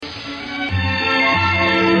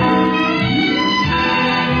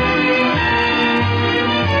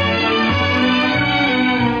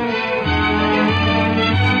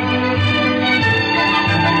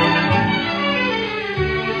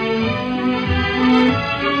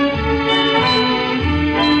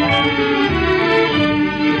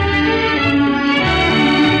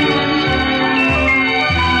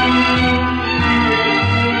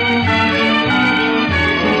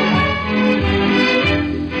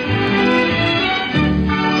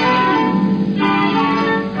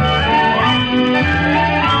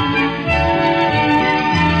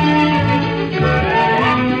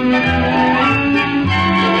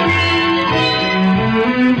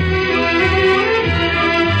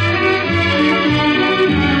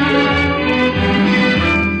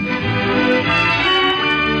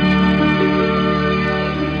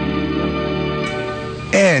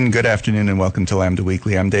and good afternoon, and welcome to Lambda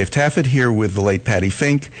Weekly. I'm Dave Taffet here with the late Patty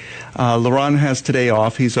Fink. Laron has today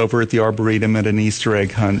off. He's over at the Arboretum at an Easter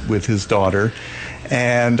egg hunt with his daughter.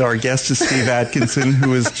 And our guest is Steve Atkinson,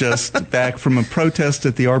 who is just back from a protest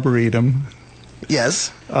at the Arboretum. Yes.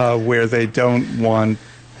 Where they don't want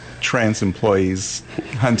trans employees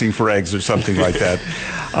hunting for eggs or something like that.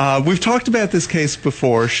 We've talked about this case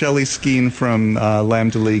before. Shelley Skeen from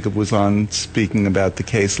Lambda League was on speaking about the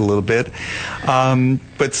case a little bit.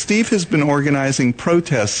 But Steve has been organizing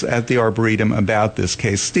protests at the Arboretum about this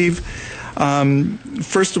case. Steve,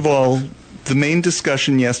 first of all, the main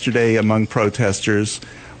discussion yesterday among protesters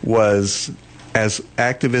was, as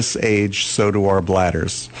activists age, so do our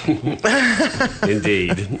bladders.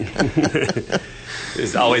 Indeed.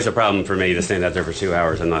 It's always a problem for me to stand out there for 2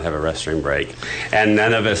 hours and not have a restroom break. And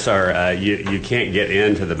none of us are, you can't get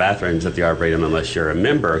into the bathrooms at the Arboretum unless you're a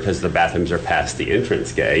member, because the bathrooms are past the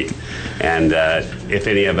entrance gate. And if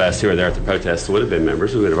any of us who are there at the protest would have been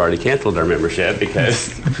members, we would have already canceled our membership,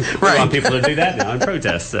 because we want people to do that now in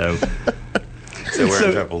protest. So we're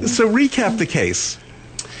in trouble. So recap the case.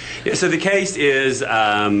 Yeah, so the case is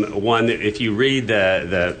one that, if you read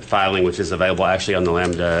the filing, which is available actually on the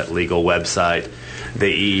Lambda Legal website,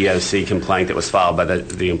 the EEOC complaint that was filed by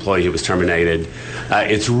the employee who was terminated,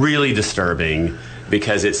 it's really disturbing,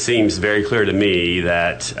 because it seems very clear to me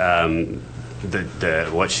that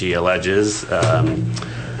what she alleges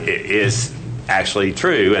is actually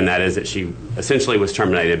true, and that is that she essentially was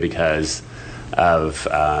terminated because of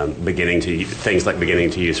beginning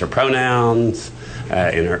to use her pronouns,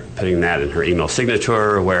 putting that in her email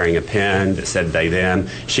signature, wearing a pen that said they, them.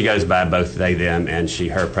 She goes by both they, them, and she,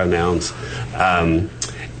 her pronouns.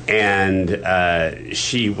 And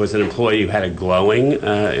she was an employee who had a glowing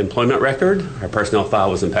employment record. Her personnel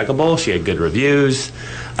file was impeccable. She had good reviews.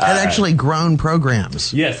 Had actually grown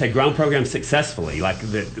programs. Yes, had grown programs successfully. Like,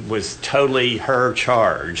 that was totally her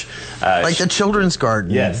charge. Like the Children's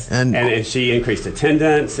Garden. Yes, and she increased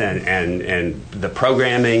attendance and the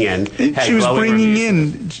programming, and had she was bringing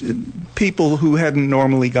reviews. in people who hadn't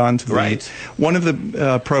normally gone to the Right. One of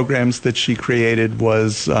the programs that she created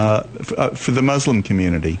was for the Muslim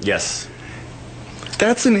community. Yes.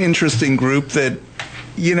 That's an interesting group that,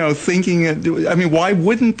 why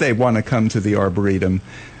wouldn't they want to come to the Arboretum?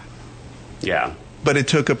 Yeah. But it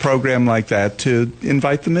took a program like that to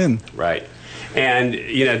invite them in. Right. And,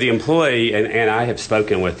 the employee, and I have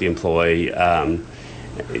spoken with the employee.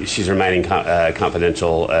 She's remaining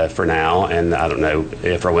confidential for now, and I don't know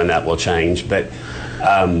if or when that will change. But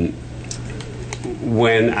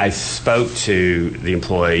when I spoke to the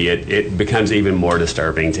employee, it becomes even more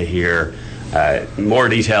disturbing to hear more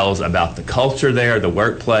details about the culture there, the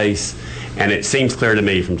workplace. And it seems clear to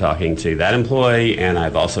me from talking to that employee, and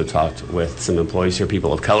I've also talked with some employees who are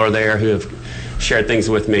people of color there who have shared things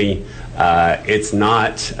with me. It's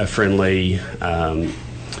not a friendly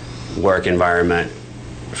work environment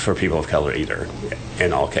for people of color either,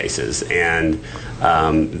 in all cases. And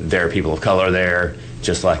there are people of color there,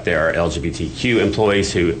 just like there are LGBTQ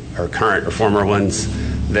employees who are current or former ones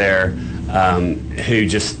there, who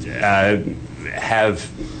just have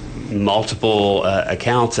multiple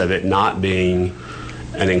accounts of it not being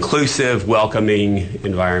an inclusive, welcoming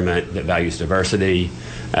environment that values diversity,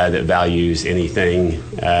 that values anything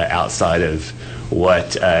outside of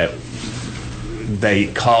what they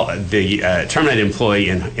call the terminated employee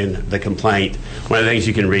in the complaint. One of the things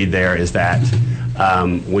you can read there is that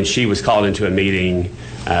when she was called into a meeting,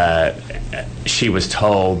 she was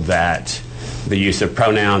told that the use of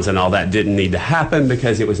pronouns and all that didn't need to happen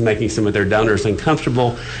because it was making some of their donors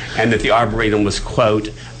uncomfortable, and that the Arboretum was, quote,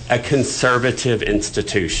 a conservative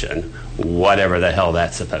institution, whatever the hell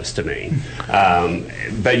that's supposed to mean.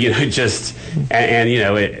 But,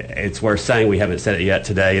 it's worth saying, we haven't said it yet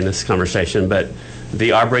today in this conversation, but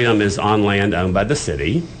the Arboretum is on land owned by the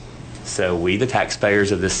city. So we, the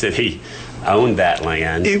taxpayers of the city, own that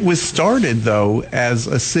land. It was started, though, as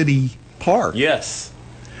a city park. Yes.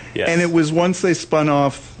 Yes. And it was once they spun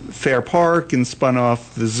off Fair Park and spun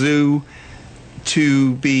off the zoo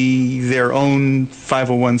to be their own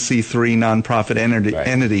 501c3 nonprofit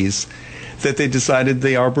entities that they decided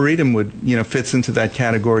the Arboretum would, fits into that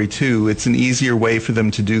category too. It's an easier way for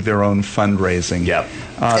them to do their own fundraising. Yep.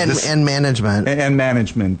 And management. And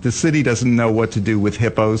management. The city doesn't know what to do with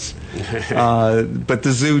hippos, but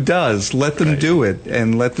the zoo does. Let them do it,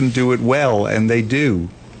 and let them do it well, and they do.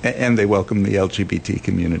 And they welcome the LGBT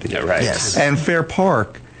community. Yeah, right. Yes. And Fair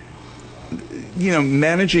Park,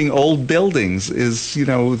 managing old buildings is,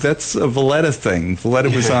 that's a Valletta thing. Valletta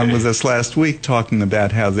was on with us last week talking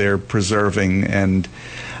about how they're preserving and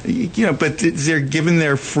but they're given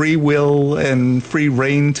their free will and free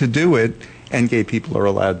reign to do it, and gay people are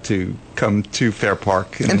allowed to come to Fair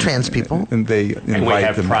Park. And trans people. And they invite them. And we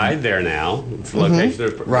have Pride there now. It's the location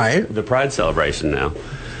of the Pride celebration now.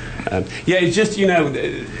 It's just,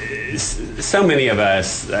 so many of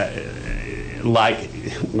us, like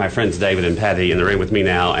my friends David and Patty in the room with me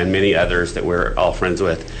now, and many others that we're all friends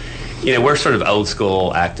with, we're sort of old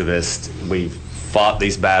school activists. We've fought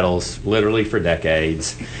these battles literally for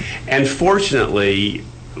decades. And fortunately,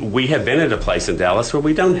 we have been at a place in Dallas where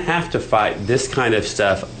we don't have to fight this kind of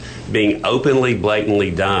stuff being openly,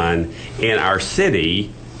 blatantly done in our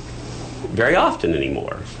city very often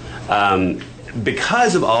anymore.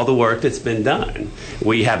 Because of all the work that's been done.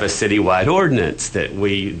 We have a citywide ordinance that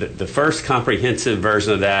the first comprehensive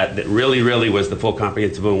version of that really, really was the full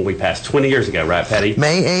comprehensive one we passed 20 years ago, right, Patty?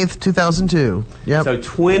 May 8th, 2002. Yep. So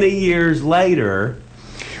 20 years later,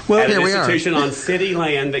 well, at an here we institution are. on city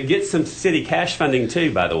land that gets some city cash funding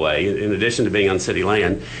too, by the way, in addition to being on city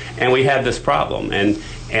land, and we have this problem. And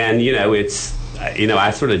it's,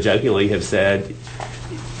 I sort of jokingly have said,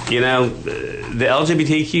 the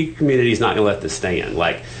LGBTQ community is not going to let this stand.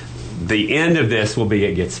 Like, the end of this will be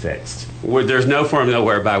it gets fixed. There's no formula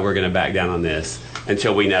whereby we're going to back down on this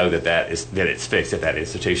until we know that it's fixed at that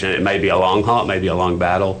institution. It may be a long haul, it may be a long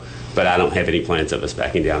battle, but I don't have any plans of us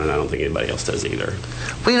backing down, and I don't think anybody else does either.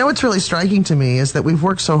 Well, what's really striking to me is that we've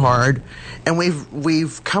worked so hard, and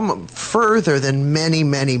we've come further than many,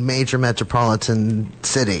 many major metropolitan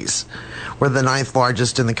cities. We're the 9th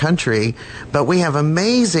largest in the country, but we have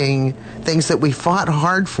amazing things that we fought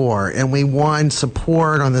hard for, and we won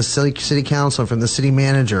support on the city council from the city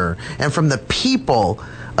manager and from the people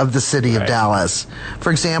of the city of Dallas. For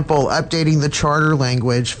example, updating the charter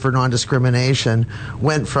language for non-discrimination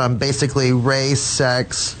went from basically race,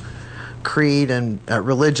 sex, creed, and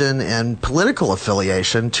religion and political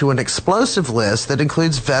affiliation to an explosive list that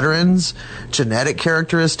includes veterans, genetic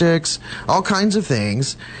characteristics, all kinds of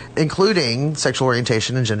things, including sexual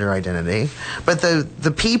orientation and gender identity. But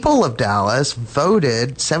the people of Dallas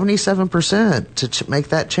voted 77% to make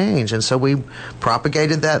that change, and so we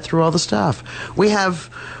propagated that through all the stuff. We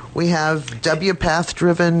have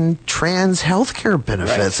WPATH-driven trans healthcare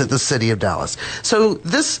benefits at the city of Dallas. So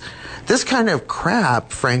this kind of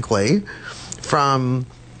crap, frankly, from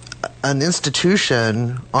an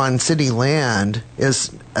institution on city land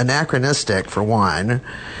is anachronistic, for one.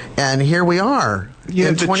 And here we are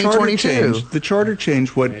in 2022. The charter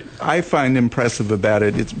change, what I find impressive about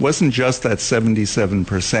it wasn't just that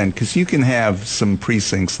 77%, because you can have some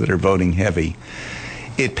precincts that are voting heavy.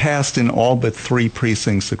 It passed in all but 3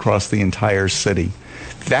 precincts across the entire city.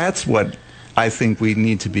 That's what I think we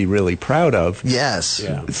need to be really proud of. Yes.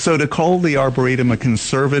 Yeah. So to call the Arboretum a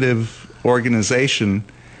conservative organization,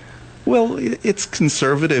 well, it's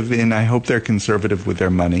conservative in, I hope they're conservative with their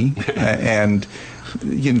money and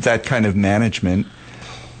that kind of management.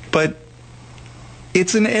 But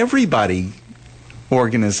it's an everybody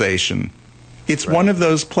organization. It's one of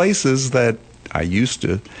those places that I used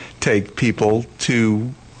to take people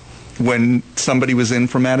to when somebody was in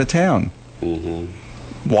from out of town. Mm-hmm.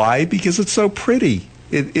 Why? Because it's so pretty.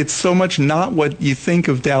 It's so much not what you think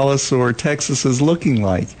of Dallas or Texas as looking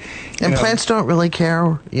like. And plants don't really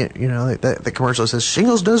care. The commercial says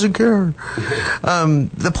shingles doesn't care.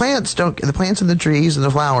 The plants don't. The plants and the trees and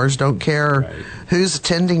the flowers don't care who's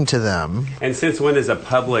tending to them. And since when is a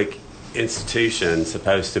public institution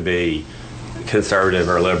supposed to be conservative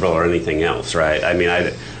or liberal or anything else, right? I mean,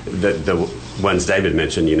 the ones David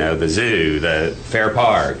mentioned, the zoo, the Fair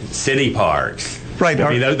Park, city parks. Right.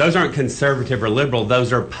 I mean, those aren't conservative or liberal.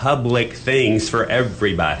 Those are public things for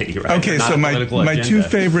everybody, right? Okay, so my 2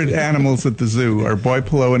 favorite animals at the zoo are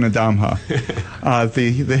Boipolo and Adamha,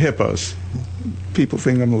 the hippos. People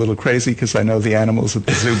think I'm a little crazy because I know the animals at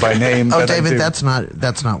the zoo by name. Oh, David, that's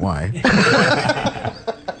not why.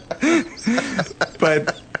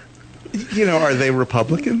 But, are they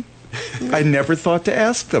Republican? I never thought to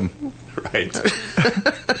ask them. Right.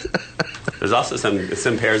 There's also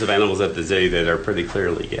some pairs of animals at the zoo that are pretty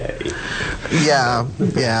clearly gay. Yeah,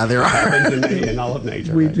 there are. Happens in all of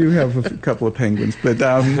nature. We do have a couple of penguins, but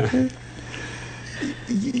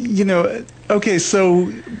okay. So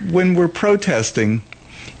when we're protesting,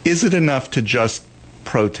 is it enough to just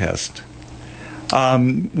protest?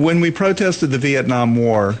 When we protested the Vietnam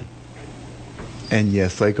War, and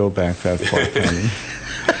yes, I go back that far, Penny.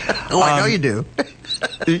 Oh, I know you do.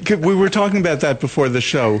 We were talking about that before the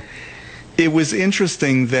show. It was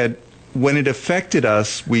interesting that when it affected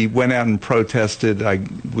us, we went out and protested. I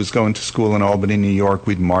was going to school in Albany, New York.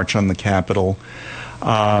 We'd march on the Capitol.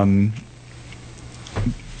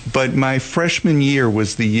 But my freshman year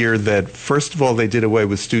was the year that, first of all, they did away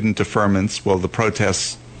with student deferments while the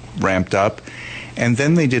protests ramped up, and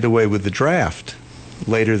then they did away with the draft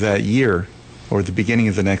later that year, or the beginning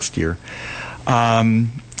of the next year.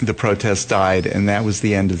 The protests died, and that was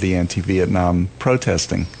the end of the anti-Vietnam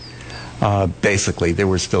protesting. Basically, there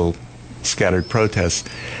were still scattered protests.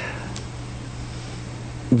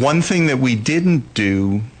 One thing that we didn't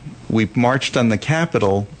do, we marched on the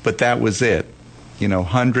Capitol, but that was it. You know,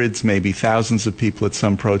 hundreds, maybe thousands of people at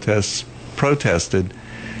some protests protested,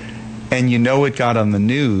 and you know it got on the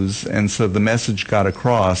news, and so the message got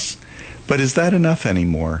across. But is that enough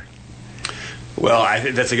anymore? Well, I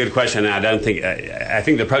think that's a good question. I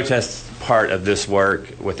think the protest part of this work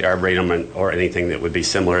with the Arboretum or anything that would be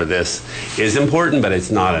similar to this is important, but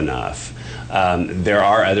it's not enough. There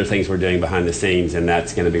are other things we're doing behind the scenes, and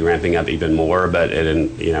that's going to be ramping up even more. But it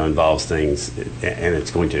involves things, and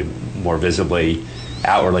it's going to more visibly,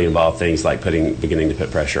 outwardly involve things like beginning to put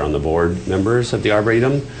pressure on the board members of the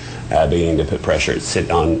Arboretum, beginning to put pressure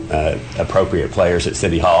on appropriate players at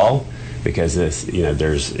City Hall, because this,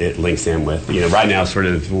 it links in with, right now sort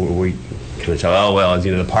of we kind of tell,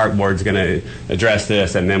 the park board's going to address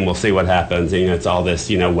this, and then we'll see what happens. It's all this,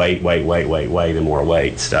 wait, and more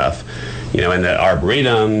wait stuff. And the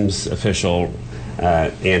Arboretum's official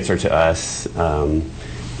answer to us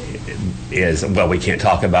is, well, we can't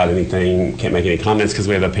talk about anything, can't make any comments because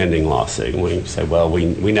we have a pending lawsuit. And we say, well, we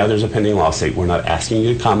know there's a pending lawsuit. We're not asking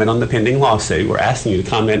you to comment on the pending lawsuit. We're asking you to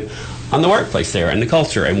comment on the workplace there and the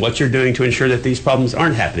culture and what you're doing to ensure that these problems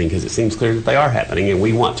aren't happening, because it seems clear that they are happening, and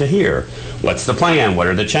we want to hear what's the plan, what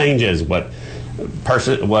are the changes, what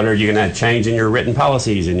are you going to change in your written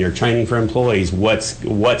policies and your training for employees,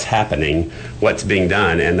 what's happening, what's being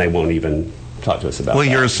done, and they won't even talk to us about that. Well,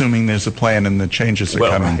 you're assuming there's a plan and the changes are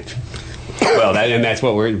coming. Right. Well, and that's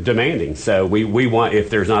what we're demanding. So we want, if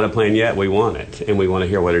there's not a plan yet, we want it, and we want to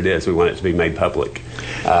hear what it is. We want it to be made public.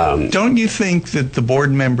 Don't you think that the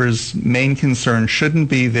board members' main concern shouldn't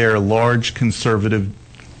be their large conservative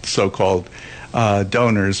so-called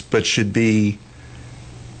donors, but should be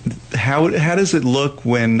how does it look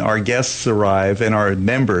when our guests arrive and our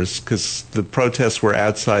members, because the protests were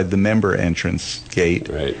outside the member entrance gate,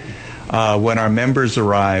 right? When our members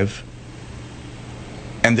arrive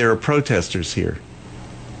and there are protesters here.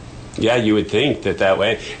 Yeah, you would think that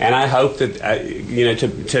way, and I hope that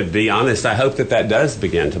to be honest, I hope that does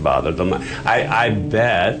begin to bother them. I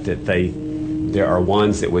bet that there are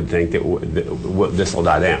ones that would think that this will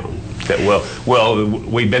die down. That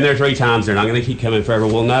we've been there 3 times. They're not going to keep coming forever.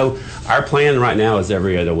 Well, no, our plan right now is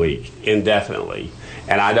every other week, indefinitely,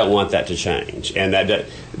 and I don't want that to change. And that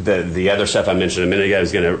the other stuff I mentioned a minute ago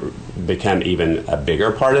is going to become even a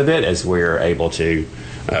bigger part of it as we're able to.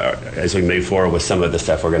 As we move forward with some of the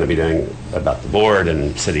stuff we're going to be doing about the board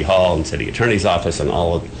and City Hall and City Attorney's Office and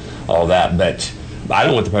all that, but I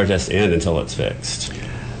don't want the protest to end until it's fixed.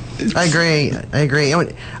 I agree.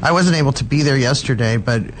 I wasn't able to be there yesterday,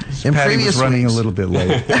 but in Patty previous was running weeks, a little bit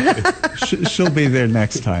late. She'll be there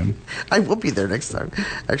next time. I will be there next time,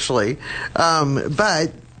 actually.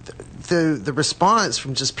 But the response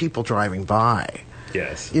from just people driving by.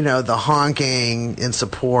 Yes. The honking in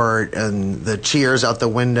support and the cheers out the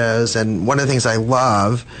windows. And one of the things I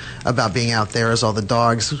love about being out there is all the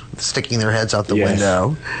dogs sticking their heads out the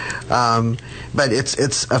window. But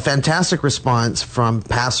it's a fantastic response from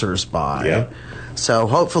passersby. Yeah. So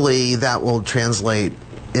hopefully that will translate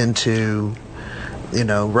into,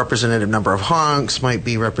 representative number of honks, might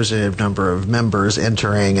be representative number of members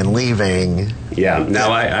entering and leaving. Yeah.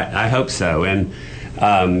 No, I hope so. And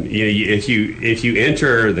if you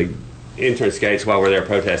enter the entrance gates while we're there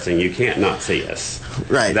protesting, you can't not see us.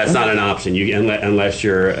 Right. That's not an option. Unless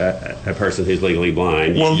you're a person who's legally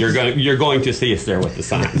blind, well, you're going to see us there with the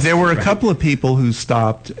signs. There were a couple of people who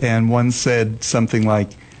stopped, and one said something like,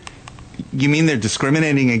 "You mean they're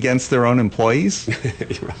discriminating against their own employees?"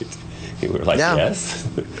 Right. We were like, yeah. Yes.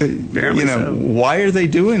 So. Why are they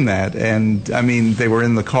doing that? And I mean, they were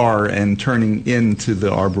in the car and turning into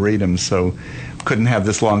the Arboretum, so couldn't have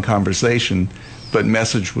this long conversation, but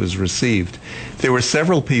message was received. There were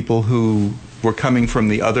several people who were coming from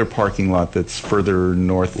the other parking lot that's further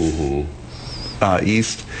north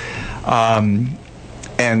east,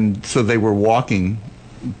 and so they were walking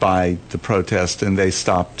by the protest, and they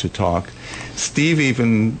stopped to talk. Steve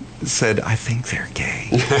even said, "I think they're gay."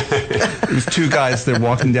 It was 2 guys, they're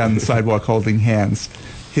walking down the sidewalk holding hands.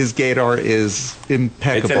 His gaydar is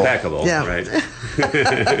impeccable. It's impeccable, yeah. Right?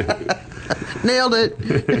 Nailed it.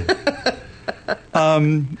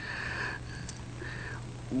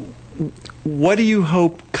 what do you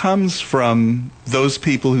hope comes from those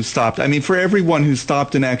people who stopped? I mean, for everyone who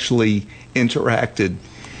stopped and actually interacted,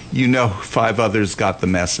 5 others got the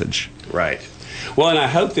message. Right. Well, and I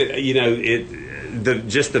hope that,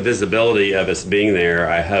 just the visibility of us being there,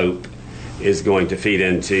 I hope, is going to feed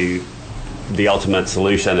into the ultimate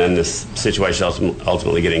solution and this situation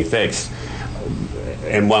ultimately getting fixed.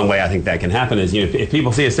 And one way I think that can happen is, if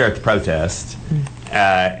people see us there at the protest,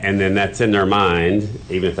 and then that's in their mind,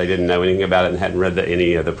 even if they didn't know anything about it and hadn't read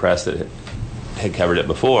any of the press that had covered it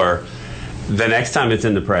before, the next time it's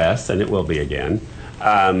in the press, and it will be again,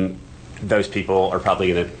 those people are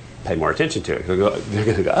probably going to pay more attention to it. They're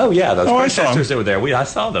going to go, oh yeah, those protesters that were there, I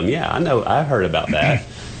saw them. Yeah, I know, I heard about that.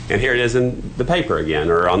 And here it is in the paper again,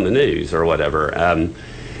 or on the news, or whatever. I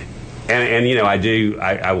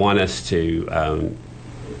want us to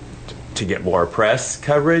get more press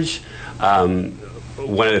coverage.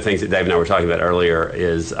 One of the things that Dave and I were talking about earlier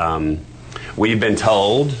is we've been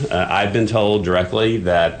told, I've been told directly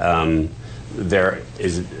that there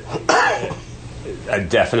is a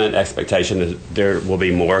definite expectation that there will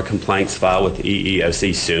be more complaints filed with the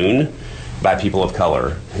EEOC soon by people of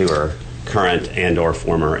color who are current and or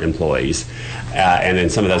former employees. And in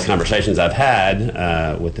some of those conversations I've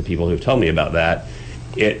had with the people who've told me about that,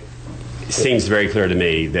 it seems very clear to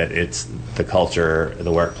me that it's the culture,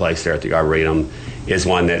 the workplace there at the Arboretum is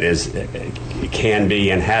one that can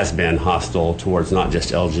be and has been hostile towards not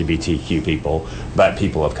just LGBTQ people, but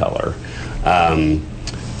people of color.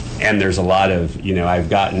 And there's a lot of, I've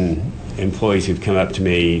gotten employees who've come up to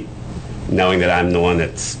me knowing that I'm the one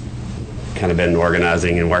that's kind of been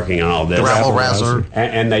organizing and working on all this. The rabble-rouser.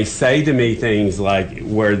 And they say to me things like,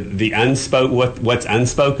 where the what's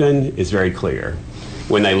unspoken is very clear.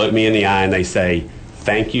 When they look me in the eye and they say,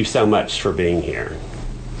 thank you so much for being here,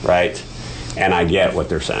 right? And I get what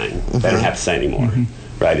they're saying. Mm-hmm. They don't have to say anymore,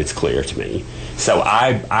 right? It's clear to me. So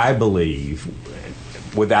I believe,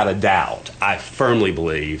 without a doubt, I firmly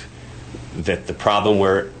believe that the problem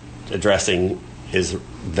we're addressing is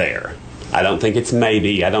there. I don't think it's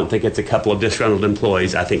maybe. I don't think it's a couple of disgruntled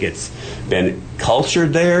employees. I think it's been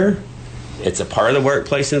cultured there. It's a part of the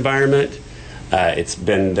workplace environment. It's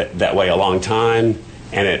been that way a long time,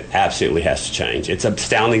 and it absolutely has to change. It's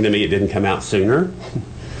astounding to me it didn't come out sooner.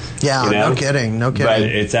 Yeah, no kidding. But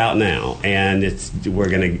it's out now, and we're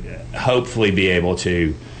going to hopefully be able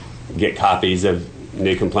to get copies of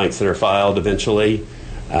new complaints that are filed eventually.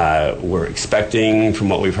 We're expecting, from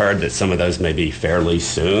what we've heard, that some of those may be fairly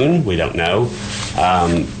soon. We don't know.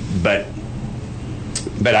 But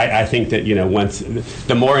I think that, once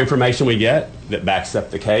the more information we get that backs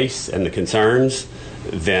up the case and the concerns,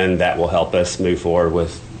 then that will help us move forward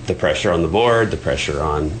with the pressure on the board, the pressure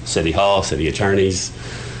on City Hall, City Attorney's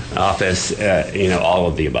Office, all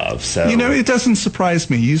of the above. So it doesn't surprise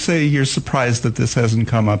me. You say you're surprised that this hasn't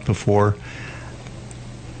come up before.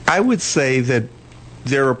 I would say that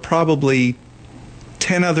there are probably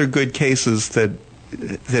 10 other good cases that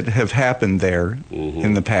have happened there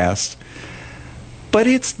in the past. But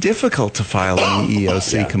it's difficult to file an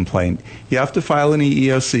EEOC complaint. You have to file an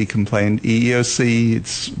EEOC complaint. EEOC,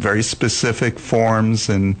 it's very specific forms,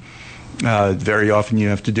 and very often you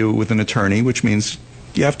have to do it with an attorney, which means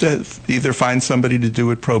you have to either find somebody to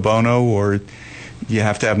do it pro bono, or you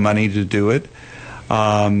have to have money to do it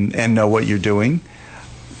and know what you're doing.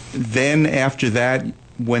 Then after that,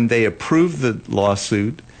 when they approve the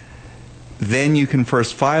lawsuit, then you can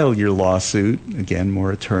first file your lawsuit. Again,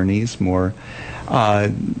 more attorneys, more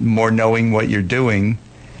knowing what you're doing.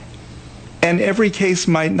 And every case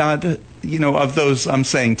might not, of those, I'm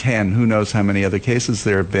saying 10, who knows how many other cases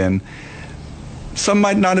there have been, some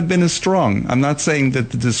might not have been as strong. I'm not saying that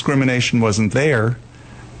the discrimination wasn't there,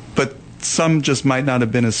 but some just might not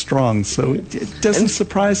have been as strong. So it doesn't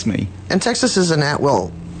surprise me. And Texas is an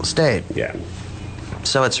at-will state. Yeah.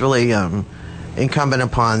 So it's really incumbent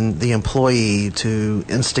upon the employee to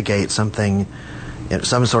instigate something,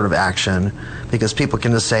 some sort of action, because people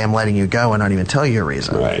can just say, I'm letting you go, and not even tell you a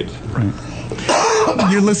reason. Right.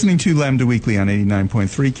 You're listening to Lambda Weekly on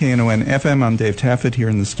 89.3 KNON FM. I'm Dave Taffet here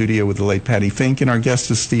in the studio with the late Patty Fink, and our guest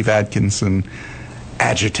is Steve Atkinson,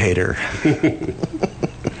 agitator.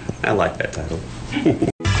 I like that title.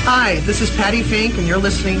 Hi, this is Patty Fink, and you're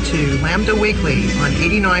listening to Lambda Weekly on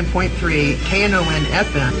 89.3 KNON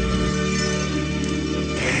FM.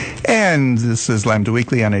 And this is Lambda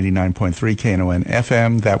Weekly on 89.3 KNON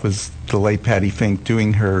FM. That was the late Patty Fink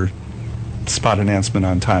doing her spot announcement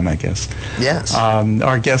on time, I guess. Yes.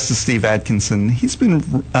 Our guest is Steve Atkinson. He's been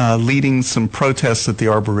leading some protests at the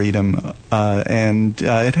Arboretum, and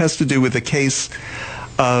it has to do with a case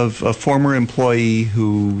of a former employee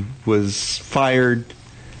who was fired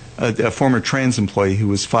a former trans employee who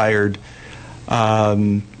was fired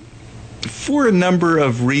for a number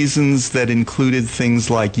of reasons that included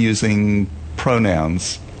things like using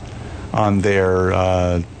pronouns on their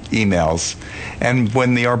emails. And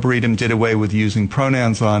when the Arboretum did away with using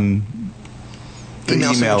pronouns on the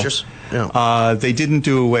email, they didn't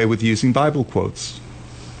do away with using Bible quotes.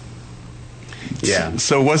 Yeah.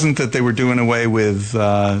 So it wasn't that they were doing away with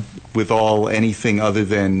anything other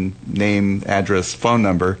than name, address, phone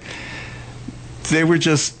number. They were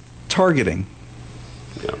just targeting.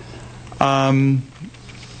 Yeah. And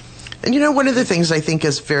one of the things I think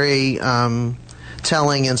is very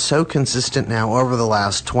telling and so consistent now over the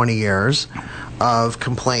last 20 years of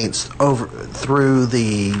complaints through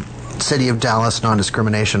the City of Dallas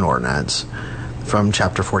Non-Discrimination Ordinance from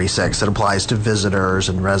Chapter 46 that applies to visitors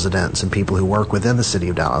and residents and people who work within the City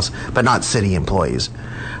of Dallas, but not city employees,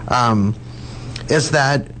 is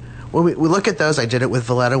that when we look at those, I did it with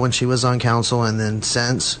Valletta when she was on council, and then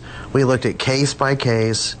since we looked at case by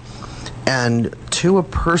case, and to a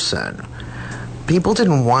person, people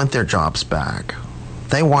didn't want their jobs back.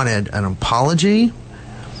 They wanted an apology,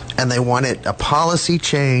 and they wanted a policy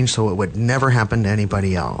change so it would never happen to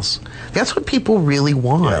anybody else. That's what people really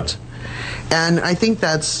want. Yeah. And I think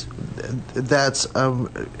that's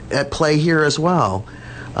at play here as well.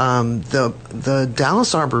 The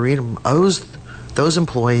Dallas Arboretum owes those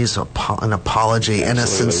employees an apology. Absolutely. And a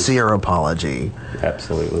sincere apology.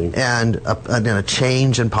 Absolutely. And a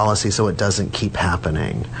change in policy so it doesn't keep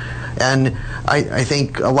happening. And I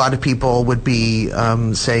think a lot of people would be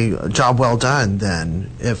say, job well done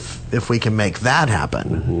then if we can make that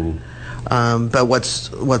happen. Mm-hmm. But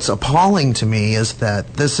what's appalling to me is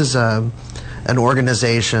that this is an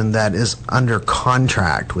organization that is under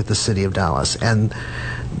contract with the City of Dallas, and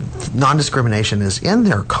non-discrimination is in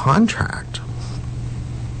their contract.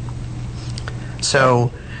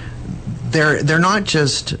 So they're not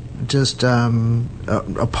just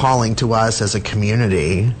appalling to us as a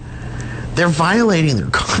community. They're violating their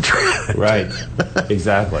contract. Right.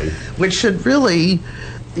 Exactly. Which should really,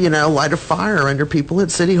 light a fire under people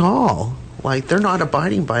at City Hall. Like, they're not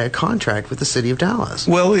abiding by a contract with the City of Dallas.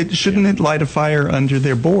 Well, shouldn't it light a fire under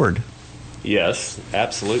their board? Yes,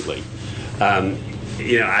 absolutely. I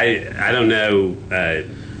don't know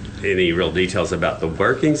any real details about the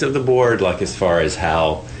workings of the board, like as far as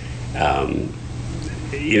how, some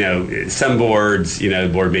boards,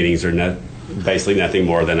 board meetings are basically nothing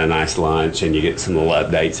more than a nice lunch, and you get some little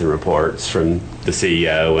updates and reports from the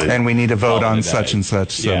CEO. And we need to vote on such and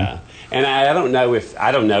such. So. Yeah. And I don't know if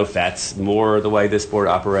that's more the way this board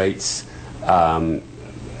operates,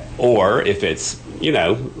 or if it's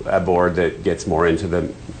a board that gets more into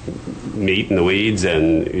the meat and the weeds,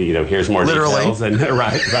 and here's more literally details. And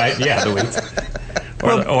right, yeah, the weeds,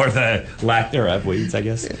 or the lack thereof weeds, I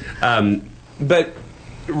guess. But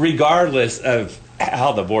regardless of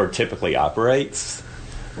how the board typically operates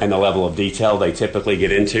and the level of detail they typically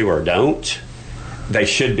get into or don't, they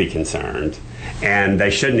should be concerned. And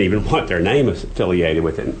they shouldn't even want their name affiliated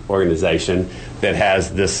with an organization that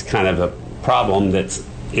has this kind of a problem that's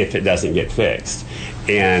if it doesn't get fixed.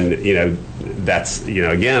 And, that's,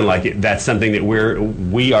 again, that's something that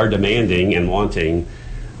we are demanding and wanting.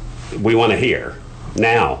 We want to hear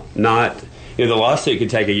now, not, the lawsuit could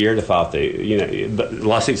take a year to file but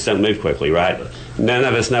lawsuits don't move quickly, right? None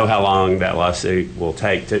of us know how long that lawsuit will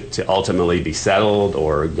take to ultimately be settled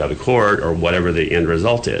or go to court or whatever the end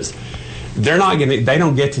result is. They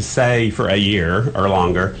don't get to say for a year or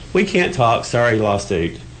longer, we can't talk, sorry,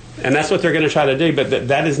 lawsuit. And that's what they're going to try to do, but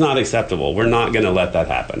that is not acceptable. We're not going to let that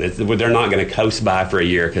happen. They're not going to coast by for a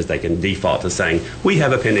year because they can default to saying, we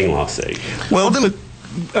have a pending lawsuit. Well,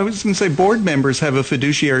 I was going to say board members have a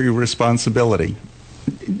fiduciary responsibility,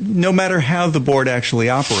 no matter how the board actually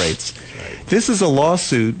operates. Right. This is a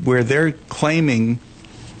lawsuit where they're claiming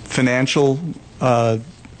financial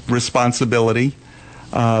responsibility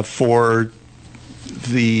for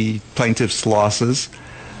the plaintiff's losses.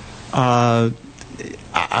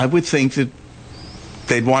 I would think that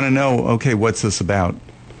they'd want to know, okay, what's this about?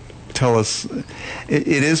 Tell us. It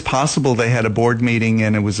is possible they had a board meeting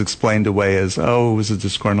and it was explained away as, it was a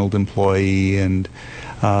disgruntled employee, and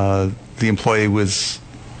the employee was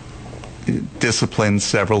disciplined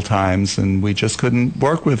several times and we just couldn't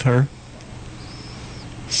work with her.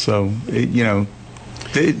 So,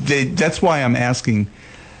 that's why I'm asking,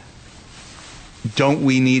 don't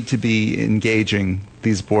we need to be engaging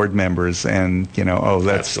these board members? And, that's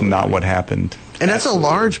Absolutely. Not what happened. And that's a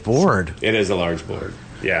large board. It is a large board,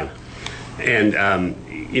 yeah. And,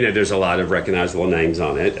 there's a lot of recognizable names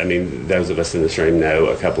on it. I mean, those of us in this room know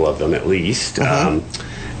a couple of them at least.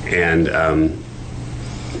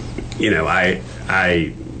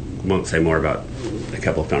 I won't say more about a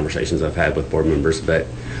couple of conversations I've had with board members, but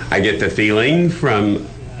I get the feeling from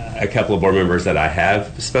a couple of board members that I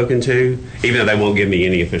have spoken to, even though they won't give me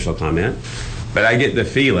any official comment, but I get the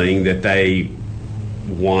feeling that they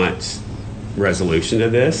want resolution to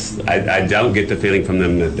this. I don't get the feeling from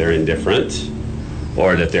them that they're indifferent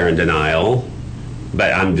or that they're in denial,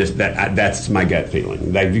 but that's my gut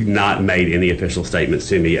feeling. They've not made any official statements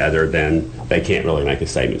to me other than they can't really make a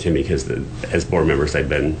statement to me because as board members they've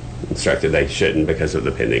been instructed they shouldn't because of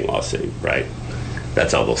the pending lawsuit, right?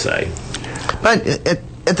 That's all they'll say. But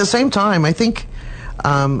at the same time, I think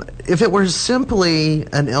if it were simply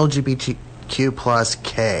an LGBTQ plus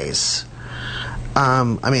case,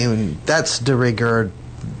 I mean, that's de rigueur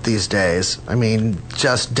these days. I mean,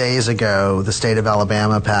 just days ago, the state of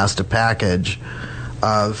Alabama passed a package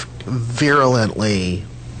of virulently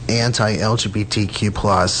anti-LGBTQ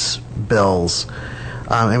plus bills.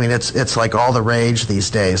 I mean, it's like all the rage these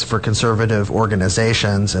days for conservative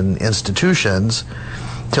organizations and institutions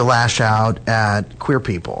to lash out at queer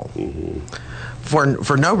people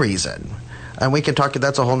for no reason. And we can talk,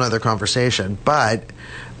 that's a whole nother conversation. But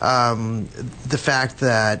the fact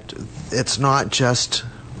that it's not just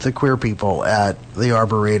the queer people at the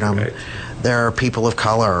Arboretum, right. There are people of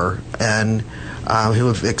color and who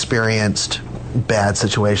have experienced bad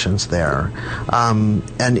situations there.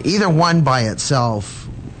 And either one by itself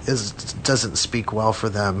doesn't speak well for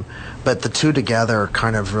them, but the two together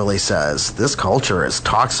kind of really says this culture is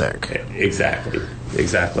toxic. Exactly.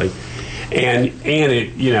 And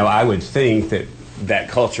it, I would think that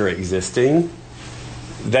culture existing,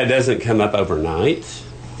 that doesn't come up overnight,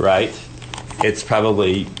 right? It's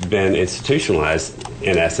probably been institutionalized,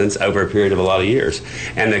 in essence, over a period of a lot of years.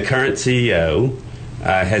 And the current CEO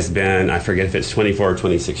has been, I forget if it's 24 or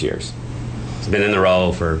 26 years. He's been in the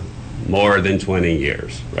role for more than 20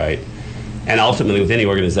 years, right? And ultimately, with any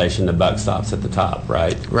organization, the buck stops at the top,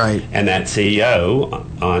 right? Right. And that CEO,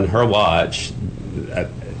 on her watch,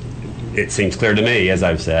 it seems clear to me, as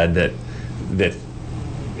I've said, that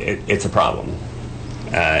it's a problem.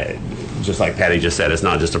 Just like Patty just said, it's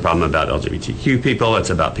not just a problem about LGBTQ people,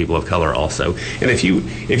 it's about people of color also. And if you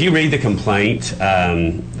read the complaint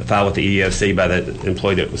filed with the EEOC by the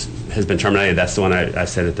employee that has been terminated, that's the one I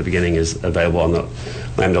said at the beginning is available on the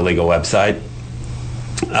Lambda Legal website.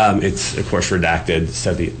 It's, of course, redacted,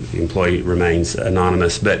 so the employee remains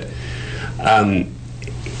anonymous. But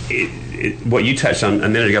what you touched on a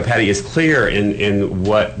minute ago, Patty, is clear in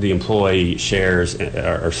what the employee shares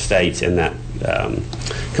or states in that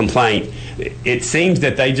complaint. It seems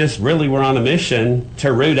that they just really were on a mission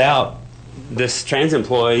to root out this trans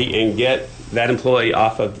employee and get that employee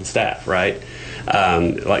off of the staff, right?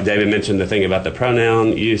 Like David mentioned, the thing about the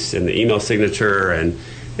pronoun use and the email signature, and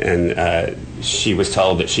she was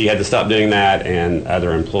told that she had to stop doing that, and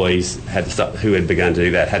other employees had to stop, who had begun to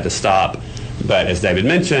do that had to stop. But as David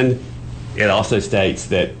mentioned, it also states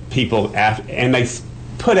that people, and they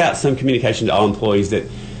put out some communication to all employees that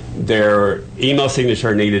their email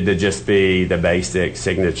signature needed to just be the basic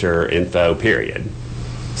signature info, period.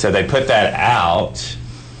 So they put that out,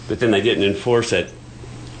 but then they didn't enforce it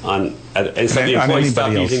on, and so the employees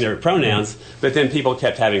stopped using their pronouns, but then people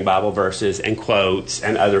kept having Bible verses and quotes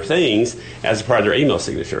and other things as a part of their email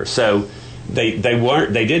signature. So they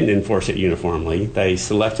didn't enforce it uniformly. They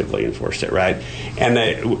selectively enforced it, right? And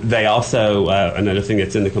they also, another thing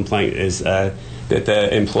that's in the complaint is that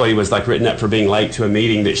the employee was written up for being late to a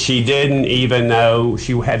meeting that she didn't even know,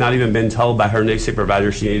 she had not even been told by her new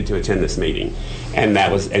supervisor she needed to attend this meeting.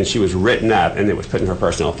 And she was written up, and it was put in her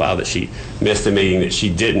personnel file that she missed a meeting that she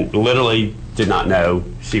literally did not know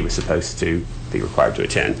she was supposed to be required to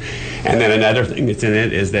attend. And then another thing that's in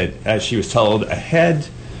it is that she was told a head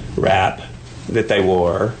wrap that they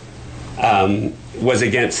wore was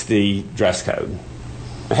against the dress code.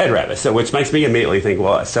 A head wrap, so which makes me immediately think,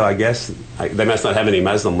 well, so I guess they must not have any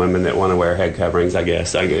Muslim women that want to wear head coverings. I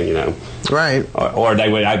guess, right? Or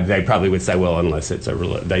they probably would say, well, unless it's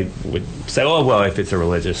they would say, oh, well, if it's a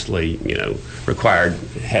religiously required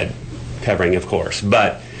head covering, of course.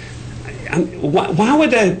 But why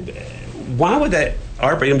would that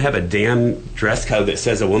Arboretum have a damn dress code that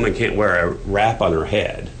says a woman can't wear a wrap on her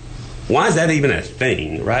head? Why is that even a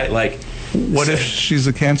thing, right? What if she's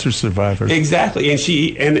a cancer survivor? Exactly,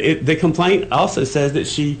 and the complaint also says that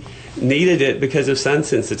she needed it because of sun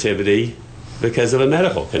sensitivity, because of a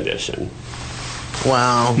medical condition.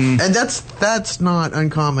 Wow, and that's not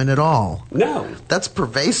uncommon at all. No, that's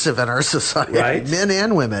pervasive in our society, right? Men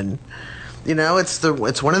and women.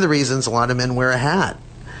 It's one of the reasons a lot of men wear a hat.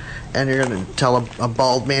 And you're going to tell a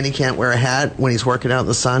bald man he can't wear a hat when he's working out in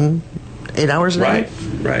the sun 8 hours a day?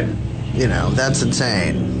 Right. That's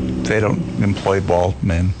insane. They don't employ bald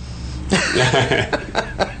men.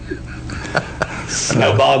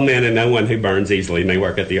 No bald men and no one who burns easily may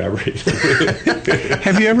work at the Arboretum.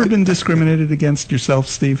 Have you ever been discriminated against yourself,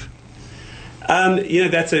 Steve?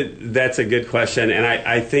 That's a good question, and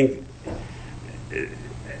I think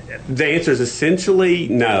the answer is essentially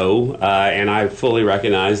no. And I fully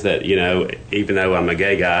recognize that even though I'm a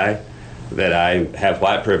gay guy, that I have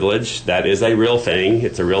white privilege. That is a real thing.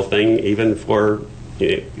 It's a real thing even for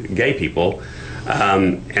gay people.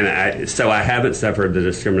 So I haven't suffered the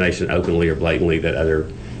discrimination openly or blatantly that other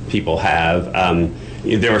people have.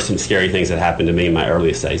 There were some scary things that happened to me in my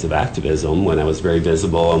earliest days of activism when I was very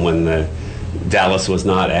visible and when Dallas was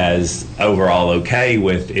not as overall okay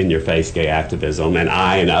with in-your-face gay activism, and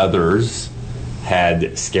I and others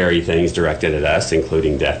had scary things directed at us,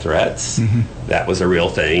 including death threats. Mm-hmm. That was a real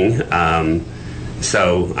thing.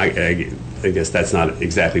 So I guess that's not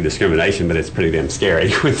exactly discrimination, but it's pretty damn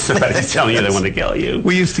scary when somebody's telling you they want to kill you.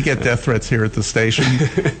 We used to get death threats here at the station.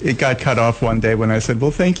 It got cut off one day when I said, well,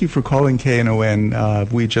 thank you for calling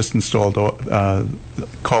KNON. We just installed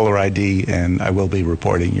caller ID, and I will be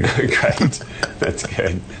reporting you. Great. That's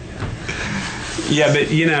good. Yeah, but,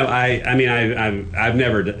 I've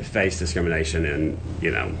never faced discrimination in,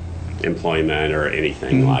 employment or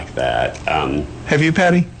anything like that. Have you,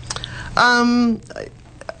 Patty?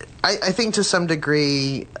 I think to some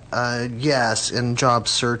degree, yes, in job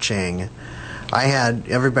searching, I had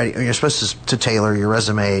everybody, you're supposed to tailor your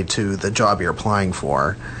resume to the job you're applying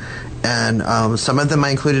for. And some of them I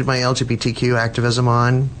included my LGBTQ activism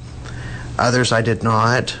on. Others I did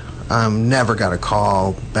not. Never got a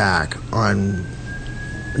call back on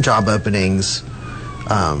job openings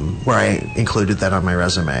where I included that on my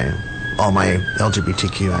resume. All my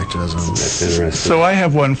LGBTQ activism. That's interesting. So I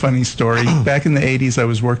have one funny story. Back in the 80s, I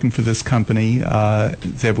was working for this company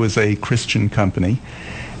that was a Christian company,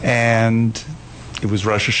 and it was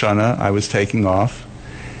Rosh Hashanah. I was taking off,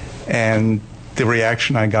 and the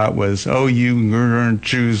reaction I got was, oh, you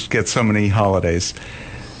Jews get so many holidays.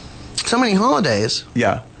 So many holidays?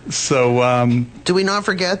 Yeah. So do we not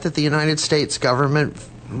forget that the United States government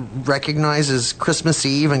recognizes Christmas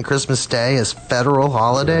Eve and Christmas Day as federal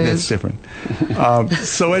holidays? It's different.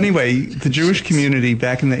 So anyway, the Jewish community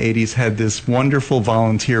back in the 80s had this wonderful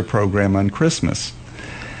volunteer program on Christmas.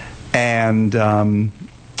 And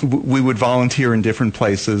we would volunteer in different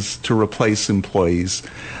places to replace employees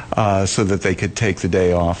so that they could take the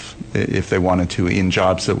day off if they wanted to in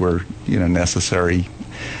jobs that were necessary.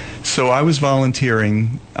 So I was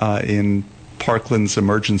volunteering in Parkland's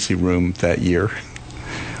emergency room that year,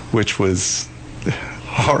 which was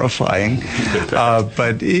horrifying.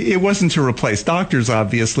 But it wasn't to replace doctors,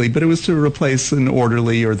 obviously, but it was to replace an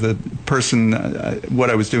orderly or the person.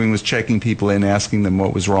 What I was doing was checking people in, asking them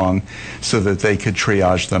what was wrong so that they could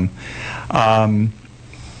triage them. And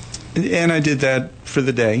I did that for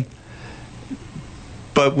the day.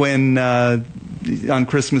 But when on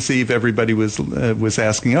Christmas Eve everybody was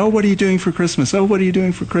asking, oh, what are you doing for Christmas? Oh, what are you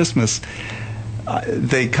doing for Christmas?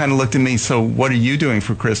 They kind of looked at me, so what are you doing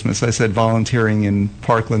for Christmas? I said, volunteering in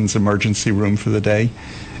Parkland's emergency room for the day.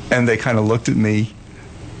 And they kind of looked at me,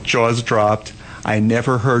 jaws dropped. I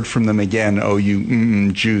never heard from them again, oh,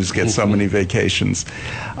 you Jews get so many vacations.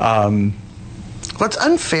 What's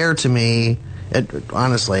unfair to me,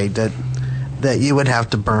 honestly, that you would have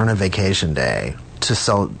to burn a vacation day to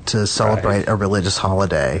celebrate a religious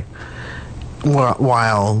holiday,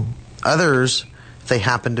 while others, if they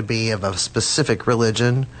happen to be of a specific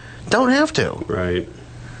religion, don't have to. Right.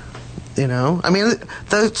 I mean,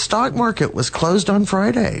 the stock market was closed on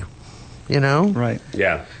Friday. Right.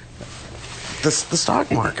 Yeah. The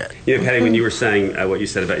stock market. Patty, when you were saying what you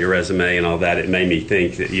said about your resume and all that, it made me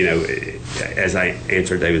think that, as I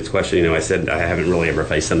answered David's question, I said I haven't really ever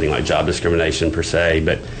faced something like job discrimination per se,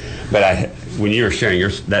 but when you were sharing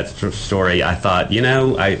that story, I thought,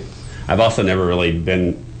 I've also never really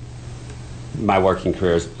been. My working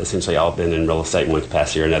career has essentially all been in real estate in one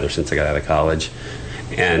capacity or another since I got out of college.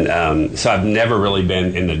 And so I've never really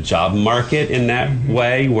been in the job market in that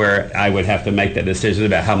way where I would have to make that decision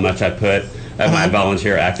about how much I put of my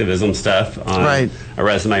volunteer activism stuff on a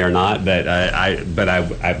resume or not. But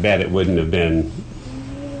I bet it wouldn't have been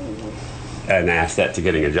an asset to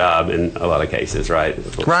getting a job in a lot of cases, right?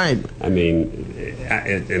 Right. I mean,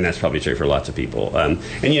 and that's probably true for lots of people. And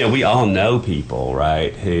we all know people,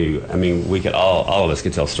 right? Who, we could all of us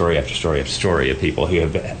could tell story after story after story of people who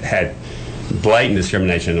have had blatant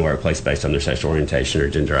discrimination in the workplace based on their sexual orientation or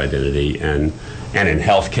gender identity, and in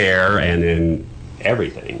healthcare and in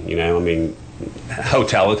everything.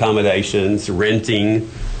 Hotel accommodations, renting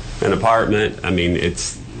an apartment.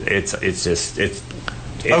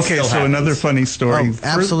 Okay, so happens. another funny story. Oh,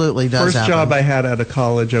 absolutely does First happen. job I had out of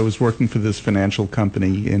college, I was working for this financial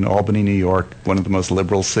company in Albany, New York, one of the most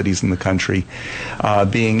liberal cities in the country.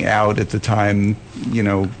 Being out at the time,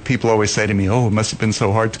 people always say to me, "Oh, it must have been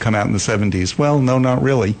so hard to come out in the 70s." Well, no, not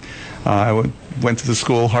really. I went to the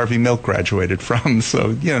school Harvey Milk graduated from,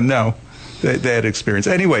 so, no, they had experience.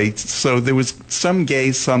 Anyway, so there was some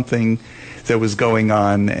gay something that was going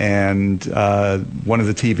on, and one of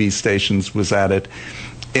the TV stations was at it,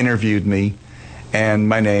 interviewed me, and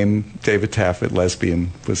my name, David Taffet,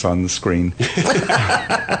 lesbian, was on the screen.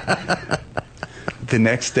 The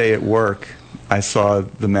next day at work, I saw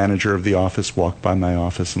the manager of the office walk by my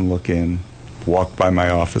office and look in, walk by my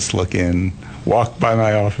office, look in, walk by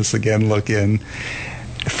my office again, look in.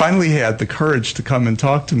 Finally, he had the courage to come and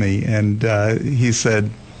talk to me, and he said,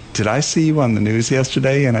 "Did I see you on the news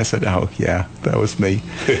yesterday?" And I said, "Oh, yeah, that was me."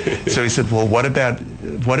 So he said, "Well, what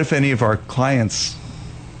if any of our clients,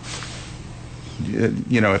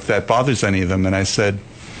 if that bothers any of them?" And I said,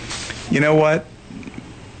 "You know what?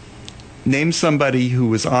 Name somebody who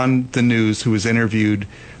was on the news, who was interviewed,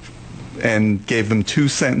 and gave them 2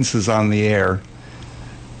 sentences on the air.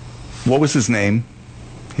 What was his name?"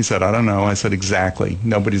 He said, "I don't know." I said, "Exactly.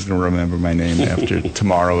 Nobody's going to remember my name after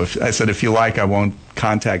tomorrow." I said, "If you like, I won't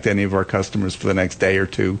contact any of our customers for the next day or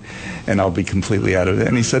two, and I'll be completely out of it."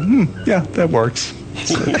 And he said, "Yeah, that works."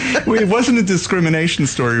 So, it wasn't a discrimination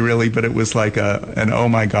story, really, but it was like an oh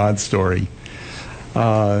my God story.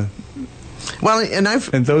 Well,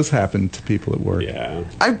 and those happen to people at work. Yeah.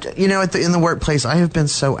 In the workplace, I have been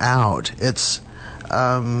so out. It's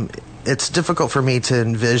difficult for me to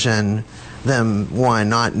envision them, one,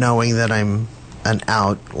 not knowing that I'm an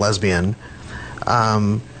out lesbian,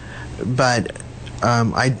 but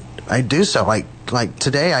I do so. Like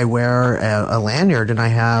today, I wear a lanyard, and I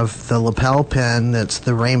have the lapel pin that's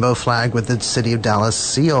the rainbow flag with the City of Dallas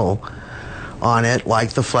seal on it,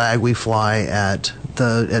 like the flag we fly at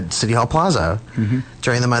City Hall Plaza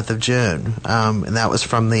during the month of June, and that was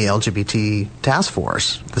from the LGBT task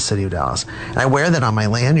force, the City of Dallas. And I wear that on my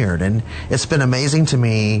lanyard, and it's been amazing to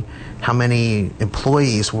me how many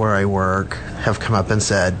employees where I work have come up and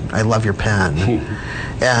said, "I love your pen,"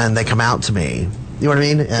 and they come out to me. You know what I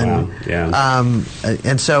mean? And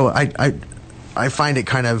and so I find it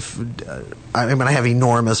kind of. I have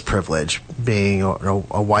enormous privilege being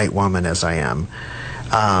a white woman as I am.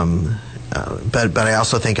 But I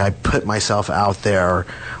also think I put myself out there.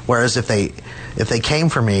 Whereas if they came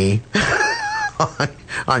for me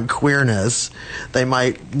on queerness, they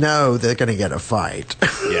might know they're going to get a fight.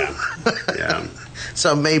 Yeah.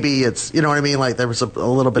 So maybe it's, you know what I mean? Like there was a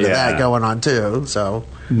little bit of that going on too. So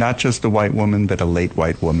not just a white woman, but a late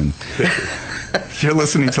white woman. You're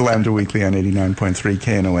listening to Lambda Weekly on 89.3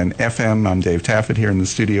 KNON FM. I'm Dave Taffet here in the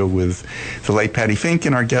studio with the late Patty Fink,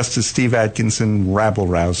 and our guest is Steve Atkinson,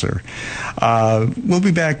 rabble-rouser. We'll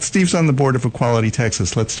be back. Steve's on the board of Equality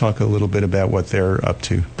Texas. Let's talk a little bit about what they're up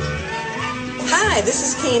to. Hi, this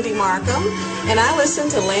is Candy Markham, and I listen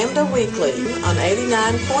to Lambda Weekly on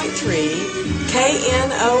 89.3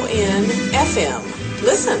 KNON FM.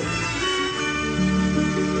 Listen.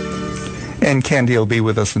 And Candy will be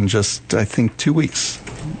with us in just, I think, 2 weeks.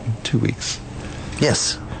 2 weeks.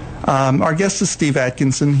 Yes. Our guest is Steve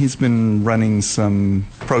Atkinson. He's been running some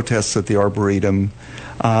protests at the Arboretum.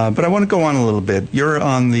 But I want to go on a little bit. You're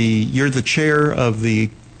the chair of the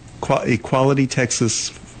Equality Texas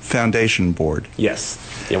Foundation Board. Yes.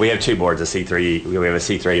 Yeah, we have 2 boards, a C3. We have a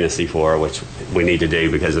C3 and a C4, which we need to do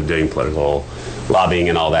because of doing political lobbying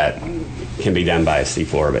and all that can be done by a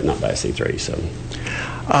C4, but not by a C3. So.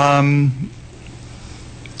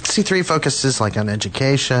 C3 focuses like on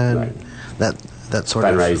education, right. that sort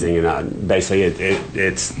fundraising, of and basically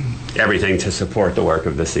it's everything to support the work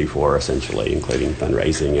of the C4, essentially, including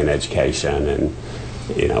fundraising and education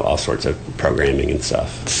and all sorts of programming and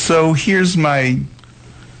stuff. So here's my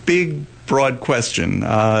big, broad question.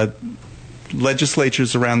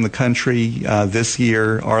 Legislatures around the country this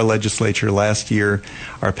year, our legislature last year,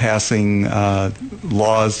 are passing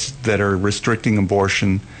laws that are restricting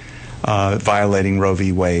abortion, violating Roe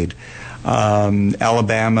v. Wade.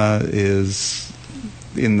 Alabama is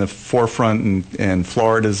in the forefront, and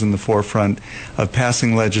Florida's in the forefront of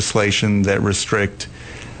passing legislation that restrict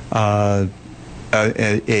a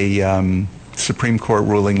Supreme Court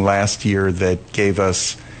ruling last year that gave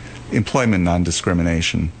us employment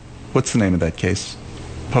non-discrimination. What's the name of that case?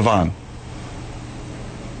 Pavan.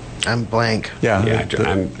 I'm blank. Yeah,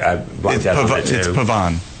 I'm blanked out on that too. It's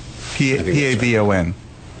Pavan. P-A-V-O-N.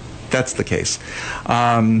 That's the case.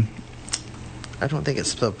 I don't think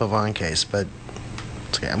it's the Pavan case, but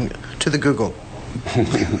it's okay. I'm to the Google.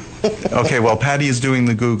 Okay, well, Patty is doing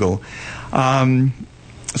the Google.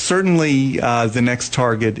 Certainly, the next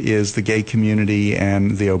target is the gay community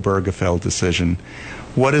and the Obergefell decision.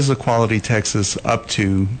 What is Equality Texas up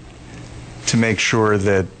to make sure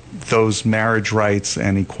that those marriage rights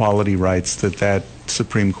and equality rights that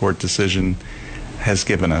Supreme Court decision has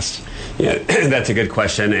given us? Yeah, that's a good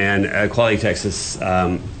question. And Equality Texas,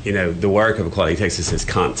 the work of Equality Texas is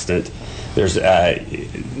constant. There's,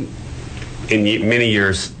 in many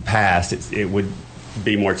years past, it would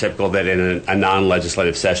be more typical that in a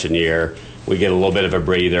non-legislative session year, we get a little bit of a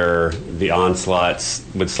breather, the onslaughts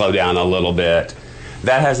would slow down a little bit.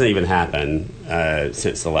 That hasn't even happened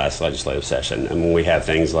since the last legislative session. And when we have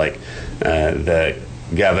things like the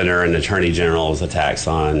governor and attorney general's attacks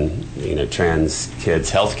on trans kids'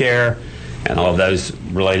 health care and all of those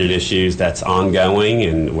related issues, that's ongoing,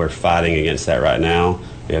 and we're fighting against that right now.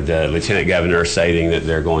 We have the lieutenant governor stating that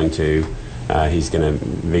they're going to he's going to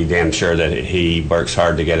be damn sure that he works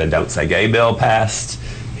hard to get a Don't Say Gay bill passed.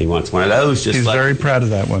 He wants one of those. He's very proud of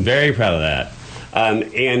that one. Very proud of that.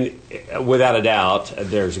 And without a doubt,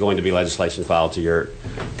 there's going to be legislation filed, to your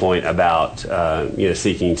point, about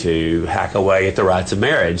seeking to hack away at the rights of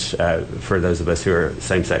marriage for those of us who are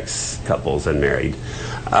same-sex couples and married.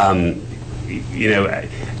 I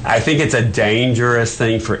think it's a dangerous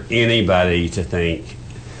thing for anybody to think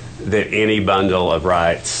that any bundle of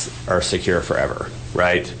rights are secure forever,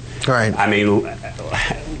 right? Right. I mean,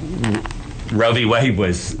 Roe v. Wade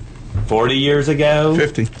was 40 years ago?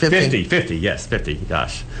 50. 50, yes, 50,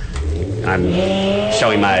 gosh. I'm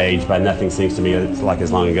showing my age, but nothing seems to me like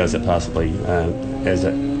as long ago as it possibly as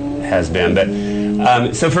it has been.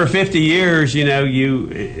 But so for 50 years,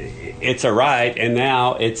 it's a right, and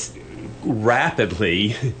now it's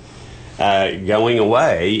rapidly going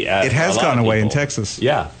away. It has gone away in Texas.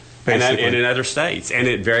 Yeah. And Basically. in other states. And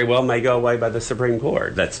it very well may go away by the Supreme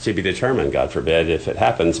Court. That's to be determined, God forbid, if it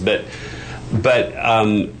happens. But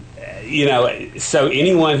so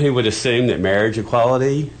anyone who would assume that marriage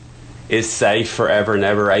equality is safe forever and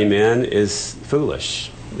ever, amen, is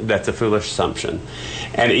foolish. That's a foolish assumption.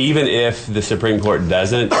 And even if the Supreme Court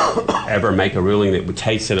doesn't ever make a ruling that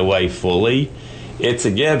takes it away fully, it's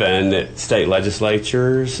a given that state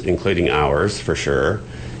legislatures, including ours for sure,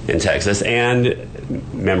 in Texas, and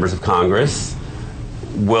members of Congress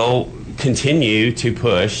will continue to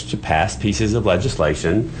push to pass pieces of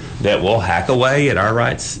legislation that will hack away at our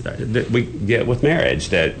rights that we get with marriage,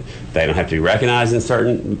 that they don't have to be recognized in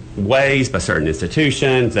certain ways by certain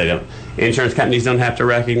institutions. Insurance companies don't have to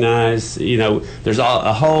recognize. There's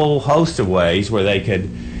a whole host of ways where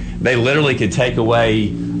they literally could take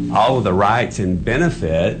away all of the rights and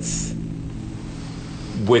benefits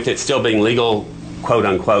with it still being legal, quote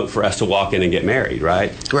unquote, for us to walk in and get married,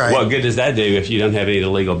 right? Right. What good does that do if you don't have any of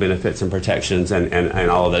the legal benefits and protections and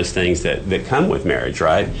all of those things that come with marriage,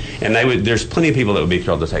 right? And there's plenty of people that would be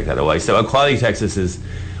thrilled to take that away. So Equality Texas's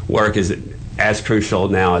work is as crucial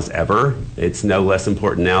now as ever. It's no less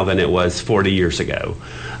important now than it was 40 years ago.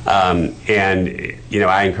 I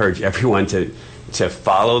encourage everyone to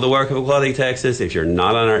follow the work of Equality Texas. If you're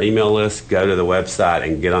not on our email list, go to the website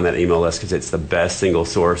and get on that email list, because it's the best single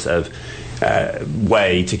source of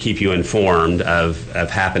way to keep you informed of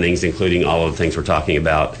happenings, including all of the things we're talking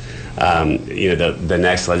about. The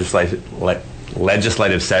next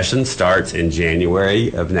legislative session starts in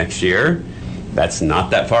January of next year. That's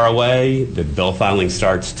not that far away. The bill filing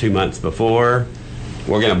starts 2 months before.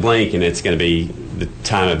 We're going to blink, and it's going to be the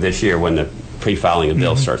time of this year when the pre-filing of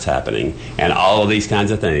bills starts happening. And all of these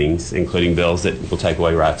kinds of things, including bills that will take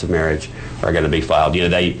away rights of marriage, are going to be filed.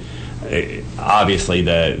 Obviously,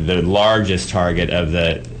 the largest target of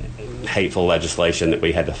the hateful legislation that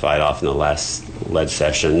we had to fight off in the last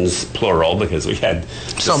sessions, plural, because we had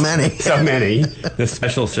so many, the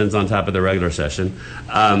special sessions on top of the regular session.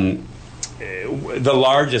 The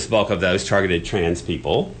largest bulk of those targeted trans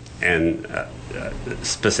people, and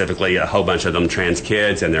specifically a whole bunch of them trans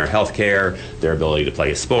kids and their health care, their ability to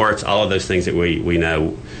play sports, all of those things that we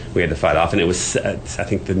know we had to fight off. And it was, I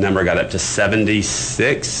think the number got up to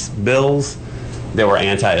 76 bills that were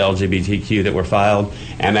anti-LGBTQ that were filed.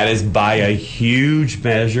 And that is by a huge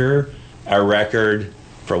measure a record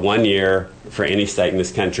for 1 year for any state in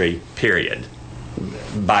this country, period.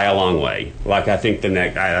 By a long way. Like, I think I'm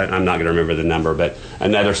not going to remember the number, but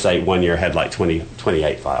another state 1 year had like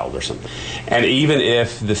 28 filed or something. And even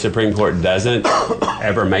if the Supreme Court doesn't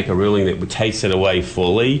ever make a ruling that takes it away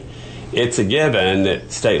fully, it's a given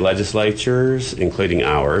that state legislatures, including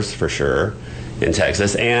ours for sure, in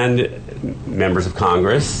Texas, and members of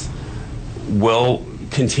Congress will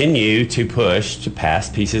continue to push to pass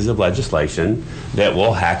pieces of legislation that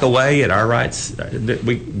will hack away at our rights that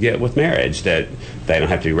we get with marriage, that they don't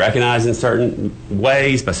have to be recognized in certain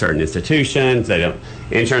ways by certain institutions.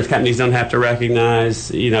 Insurance companies don't have to recognize.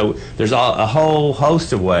 There's a whole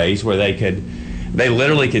host of ways where they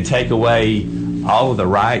literally could take away all of the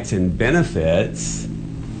rights and benefits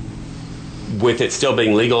with it still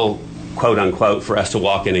being legal, quote unquote, for us to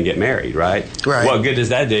walk in and get married, right? Right. What good does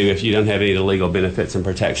that do if you don't have any of the legal benefits and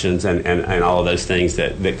protections and all of those things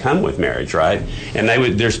that come with marriage, right? And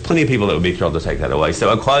there's plenty of people that would be thrilled to take that away.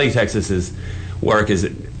 So Equality Texas's work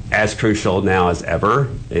is as crucial now as ever.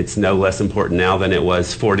 It's no less important now than it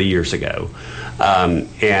was 40 years ago. And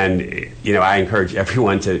I encourage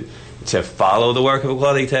everyone to follow the work of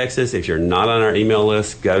Equality Texas. If you're not on our email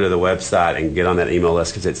list, go to the website and get on that email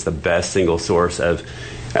list, because it's the best single source of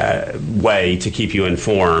way to keep you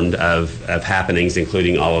informed of happenings,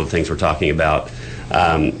 including all of the things we're talking about.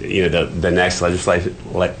 The next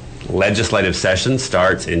legislative session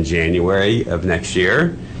starts in January of next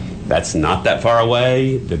year. That's not that far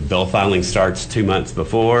away. The bill filing starts 2 months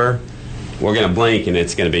before. We're going to blink, and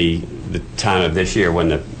it's going to be the time of this year when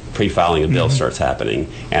the pre-filing of bills starts happening.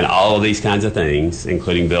 And all of these kinds of things,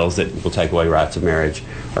 including bills that will take away rights of marriage,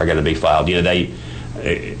 are going to be filed.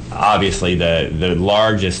 Obviously, the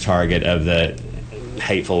largest target of the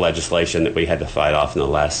hateful legislation that we had to fight off in the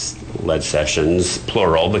last leg sessions,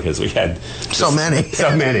 plural, because we had so many,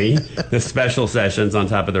 the special sessions on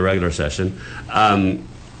top of the regular session.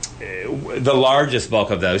 The largest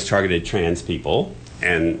bulk of those targeted trans people,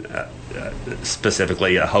 and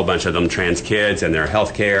specifically a whole bunch of them trans kids and their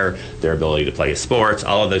health care, their ability to play sports,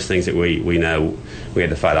 all of those things that we know we had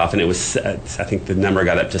to fight off. And it was, I think the number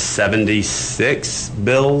got up to 76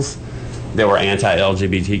 bills that were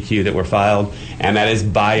anti-LGBTQ that were filed. And that is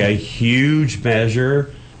by a huge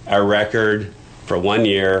measure a record for 1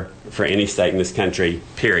 year for any state in this country,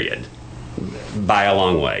 period. By a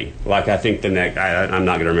long way. Like, I think I'm not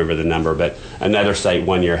going to remember the number, but another state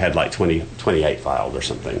 1 year had like 28 filed or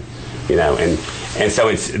something. And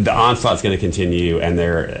so the onslaught's going to continue, and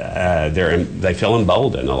they feel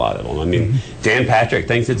emboldened, a lot of them. I mean, Dan Patrick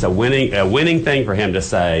thinks it's a winning thing for him to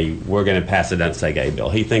say we're going to pass a Don't Say Gay bill.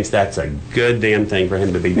 He thinks that's a good damn thing for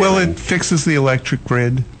him to be doing. Well, it fixes the electric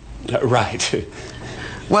grid. Right.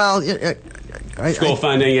 Well, school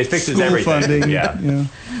funding, it fixes everything. Funding, yeah.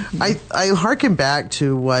 I hearken back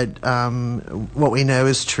to what we know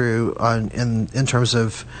is true in terms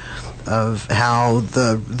of how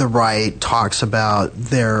the right talks about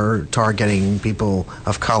their targeting people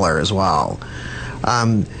of color as well.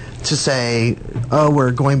 To say,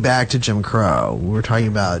 we're going back to Jim Crow. We're talking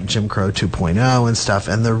about Jim Crow 2.0 and stuff,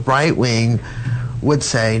 and the right wing would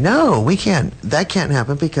say, no, we can't. That can't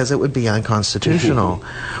happen because it would be unconstitutional.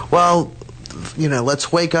 Well,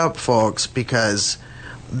 let's wake up, folks, because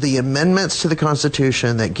the amendments to the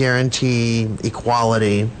Constitution that guarantee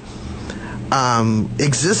equality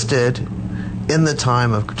existed in the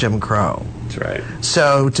time of Jim Crow. That's right.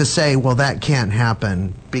 So to say, well, that can't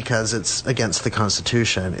happen because it's against the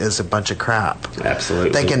Constitution is a bunch of crap.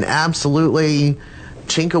 Absolutely. They can absolutely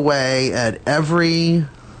chink away at every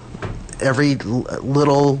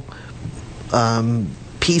little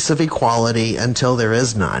piece of equality until there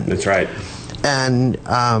is none. That's right. And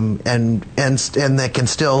they can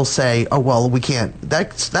still say, oh, well, we can't.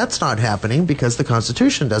 That's not happening because the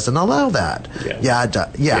Constitution doesn't allow that. Yeah.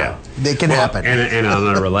 They can happen. And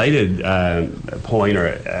on a related point, or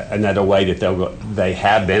another way that they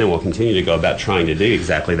have been and will continue to go about trying to do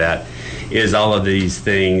exactly that, is all of these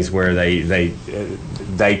things where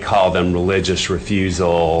they call them religious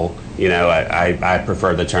refusal. I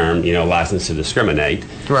prefer the term, license to discriminate.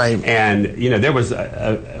 Right. And, there was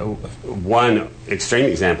one extreme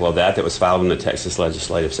example of that was filed in the Texas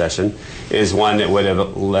legislative session, is one that would have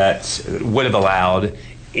allowed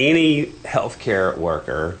any healthcare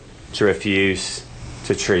worker to refuse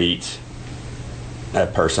to treat a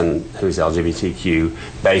person who's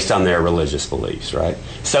LGBTQ based on their religious beliefs, right?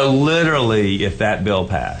 So literally, if that bill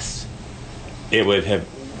passed, it would have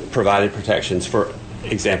provided protections. For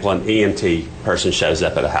example, an EMT person shows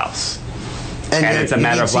up at a house, and it's a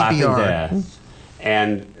matter of life and death,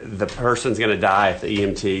 and the person's going to die if the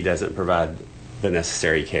EMT doesn't provide the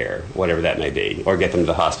necessary care, whatever that may be, or get them to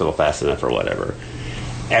the hospital fast enough or whatever.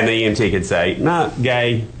 And the EMT could say, "No,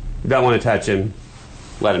 gay, don't want to touch him,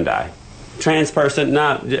 let him die." Trans person,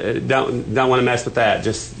 no, don't want to mess with that,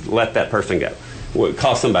 just let that person go.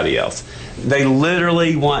 Call somebody else. They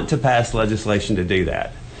literally want to pass legislation to do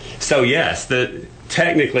that. So yes,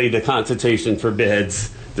 technically the Constitution forbids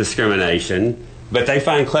discrimination, But they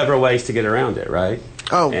find clever ways to get around it, right?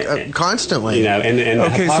 Oh, constantly. You know, and Okay, so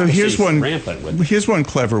hypocrisy here's is one. rampant with it. Here's one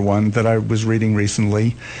clever one that I was reading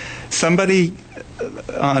recently. Somebody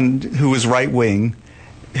who was right wing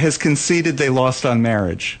has conceded they lost on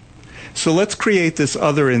marriage. So let's create this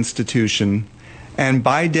other institution, and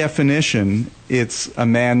by definition, it's a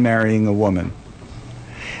man marrying a woman.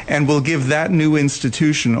 And we'll give that new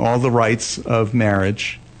institution all the rights of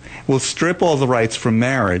marriage. We'll strip all the rights from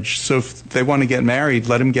marriage. So if they want to get married,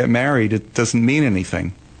 let them get married. It doesn't mean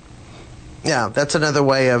anything. Yeah, that's another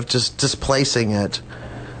way of just displacing it.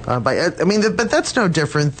 But that's no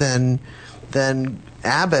different than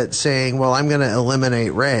Abbott saying, "Well, I'm going to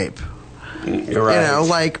eliminate rape." You're right. You know,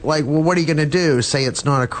 like, well, what are you going to do? Say it's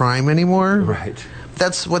not a crime anymore? Right.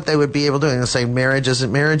 That's what they would be able to do. They'll say marriage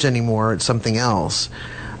isn't marriage anymore; it's something else.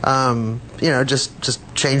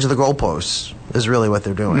 Just change the goalposts is really what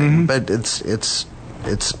they're doing. But it's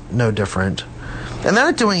no different, and they're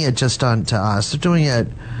not doing it just to us. They're doing it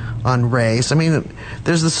on race. I mean,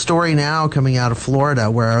 there's the story now coming out of Florida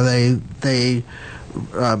where they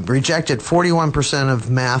rejected 41% of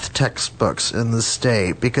math textbooks in the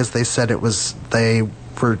state because they said they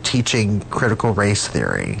were teaching critical race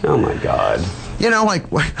theory. Oh my God. You know, like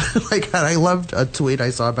I loved a tweet I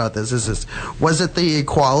saw about this. Was it the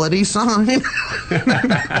equality sign?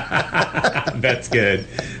 That's good.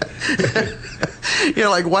 You know,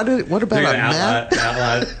 like what about You're a gonna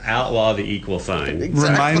math? outlaw the equal sign.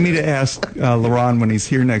 Remind me to ask Laron when he's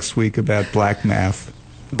here next week about black math.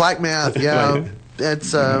 Black math, yeah.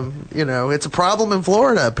 It's it's a problem in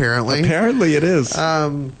Florida apparently. Apparently it is.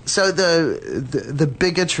 So the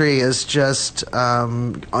bigotry is just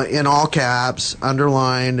in all caps,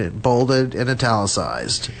 underlined, bolded, and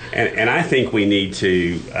italicized. And I think we need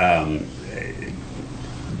to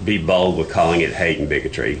be bold with calling it hate and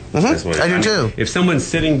bigotry. That's what I do too. If someone's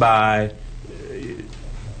sitting by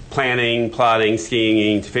planning, plotting,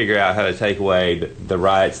 scheming to figure out how to take away the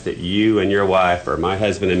rights that you and your wife or my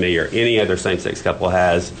husband and me or any other same-sex couple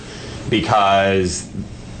has because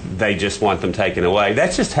they just want them taken away,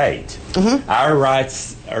 that's just hate. Our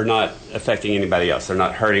rights are not affecting anybody else. They're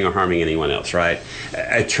not hurting or harming anyone else, right?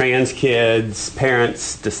 A trans kid's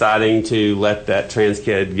parents deciding to let that trans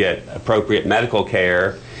kid get appropriate medical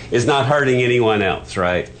care is not hurting anyone else,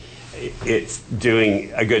 right? It's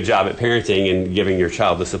doing a good job at parenting and giving your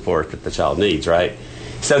child the support that the child needs, right?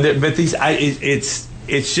 So,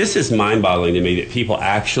 it's just as mind-boggling to me that people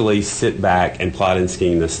actually sit back and plot and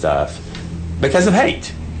scheme this stuff because of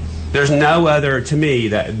hate. There's no other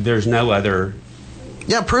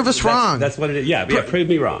Yeah, prove us wrong. That's what it is. Yeah, prove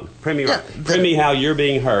me wrong. Prove me wrong. Yeah, Prove me how you're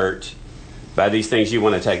being hurt by these things you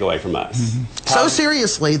want to take away from us. So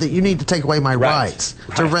seriously that you need to take away my Right. rights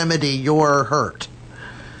to remedy your hurt.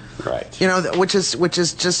 Right. You know, which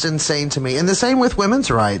is just insane to me. And the same with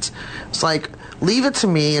women's rights. It's like, leave it to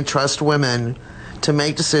me and trust women to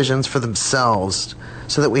make decisions for themselves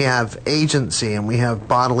so that we have agency and we have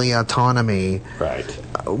bodily autonomy. Right.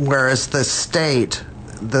 Whereas the state,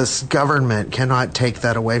 this government cannot take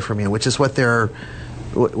that away from you, which is what they're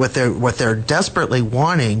desperately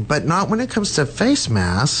wanting, but not when it comes to face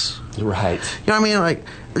masks. Right. You know what I mean? Like,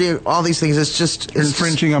 all these things, it's You're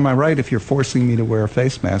infringing on my right if you're forcing me to wear a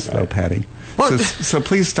face mask, though, Patty. Well, So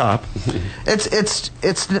please stop. It's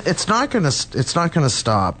not gonna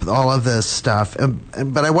stop all of this stuff.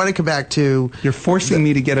 But I want to come back to You're forcing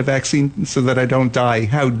me to get a vaccine so that I don't die.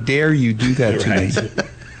 How dare you do that to me?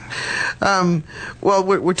 Well,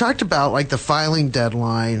 we talked about like the filing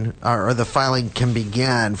deadline or the filing can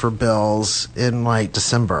begin for bills in like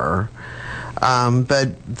December.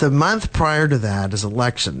 But the month prior to that is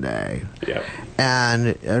Election Day. Yep.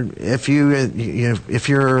 And if you're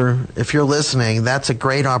listening, that's a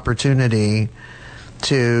great opportunity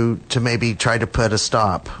to maybe try to put a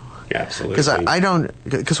stop. Yeah, absolutely.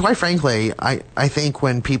 Because quite frankly, I think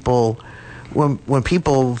when people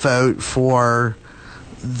vote for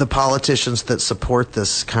the politicians that support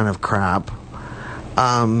this kind of crap,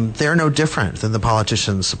 they're no different than the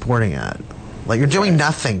politicians supporting it. Like, you're doing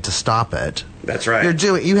nothing to stop it. That's right.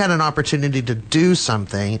 You had an opportunity to do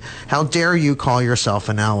something. How dare you call yourself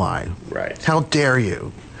an ally? Right. How dare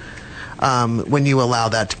you? When you allow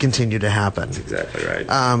that to continue to happen. That's exactly right.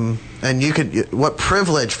 And what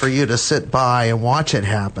privilege for you to sit by and watch it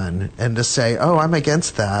happen and to say, "Oh, I'm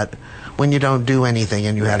against that," when you don't do anything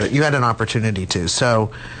and you had an opportunity to.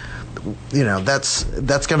 So,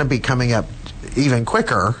 that's going to be coming up even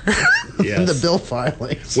quicker in the bill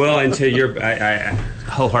filings. Well, and I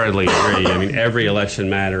wholeheartedly agree. I mean, every election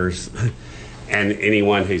matters, and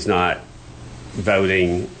anyone who's not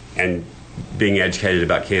voting and being educated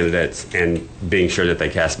about candidates and being sure that they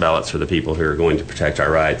cast ballots for the people who are going to protect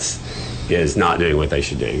our rights is not doing what they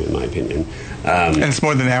should do, in my opinion. And it's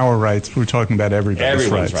more than our rights. We're talking about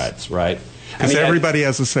Everyone's rights, right? Because everybody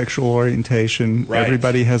has a sexual orientation. Right.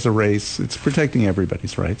 Everybody has a race. It's protecting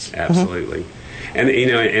everybody's rights. Absolutely. And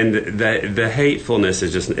the hatefulness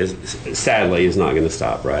is sadly is not going to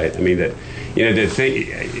stop, right? I mean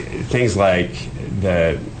things like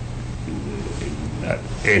the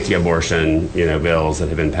anti-abortion bills that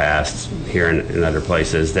have been passed here and in other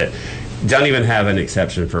places that don't even have an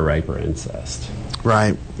exception for rape or incest,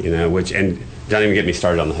 Right. And don't even get me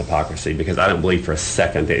started on the hypocrisy, because I don't believe for a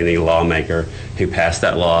second that any lawmaker who passed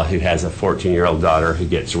that law who has a 14-year-old daughter who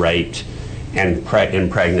gets raped and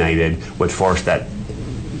impregnated would force her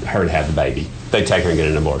to have the baby. They'd take her and get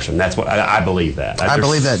an abortion. That's what I believe that. I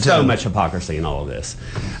believe that too. So much hypocrisy in all of this,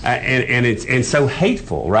 and it's so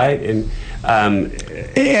hateful, right? And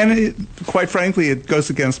quite frankly, it goes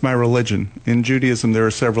against my religion. In Judaism, there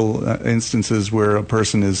are several instances where a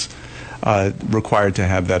person is required to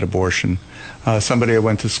have that abortion. Somebody I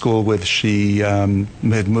went to school with, she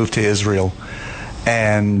had moved to Israel,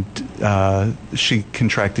 and she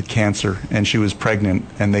contracted cancer, and she was pregnant,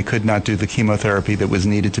 and they could not do the chemotherapy that was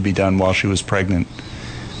needed to be done while she was pregnant,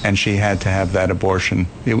 and she had to have that abortion.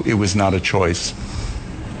 It was not a choice.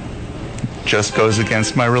 Just goes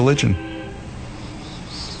against my religion.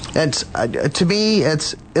 It's to me,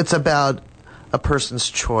 it's about a person's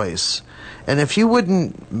choice. And if you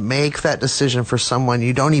wouldn't make that decision for someone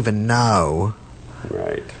you don't even know,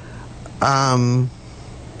 right,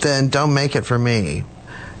 then don't make it for me.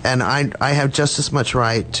 And I have just as much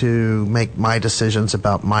right to make my decisions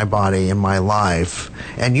about my body and my life,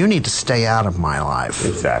 and you need to stay out of my life.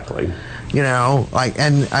 Exactly.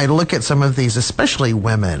 And I look at some of these, especially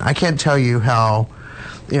women. I can't tell you how,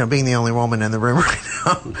 being the only woman in the room right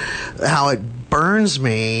now, how it burns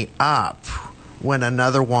me up when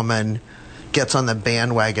another woman gets on the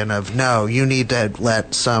bandwagon of, no, you need to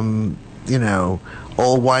let some,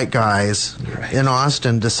 old white guys in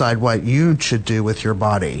Austin decide what you should do with your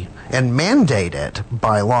body and mandate it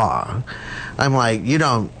by law. I'm like, I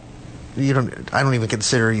don't even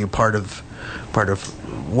consider you part of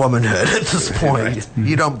womanhood at this point. Right.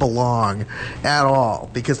 You don't belong at all,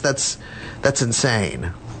 because that's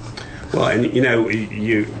insane. Well, and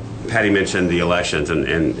Patty mentioned the elections,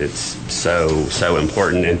 and it's so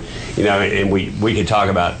important, and we could talk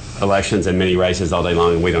about elections and many races all day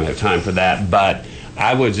long, and we don't have time for that. But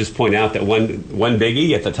I would just point out that one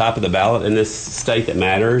biggie at the top of the ballot in this state that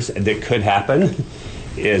matters, that could happen,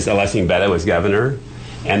 is electing Beto as governor,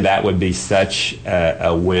 and that would be such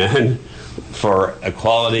a win for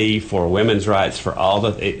equality, for women's rights, for all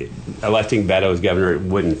electing Beto as governor. It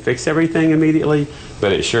wouldn't fix everything immediately,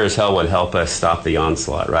 but it sure as hell would help us stop the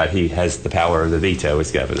onslaught, right? He has the power of the veto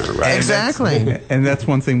as governor, right? Exactly. And that's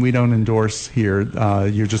one thing we don't endorse here.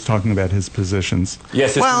 You're just talking about his positions.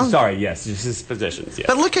 Yes, just his positions, yes.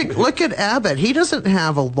 But look at Abbott. He doesn't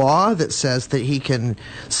have a law that says that he can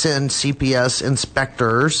send CPS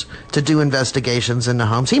inspectors to do investigations into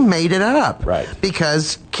homes. He made it up. Right.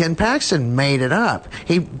 Because Ken Paxton made it up.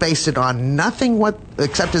 He based it on nothing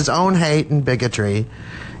except his own hate and bigotry.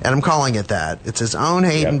 And I'm calling it that. It's his own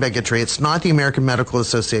hate and bigotry. It's not the American Medical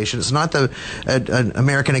Association. It's not the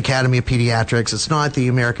American Academy of Pediatrics. It's not the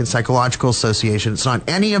American Psychological Association. It's not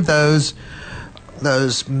any of those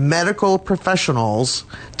medical professionals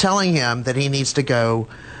telling him that he needs to go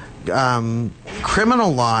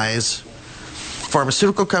criminalize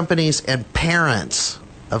pharmaceutical companies and parents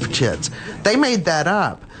of kids. They made that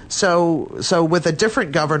up. So with a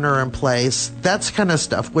different governor in place, that kind of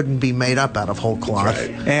stuff wouldn't be made up out of whole cloth.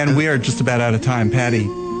 Right. And we are just about out of time. Patty,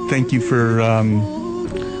 thank you for...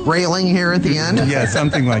 railing here at the end? Yeah,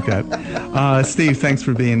 something like that. Steve, thanks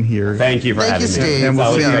for being here. Thank you for having me. Steve. And It's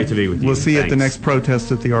always great to be with you. We'll see you at the Thanks. next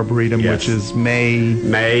protest at the Arboretum, Yes. which is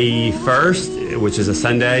May 1st, which is a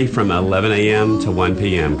Sunday, from 11 a.m. to 1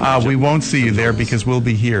 p.m. We won't see you there because we'll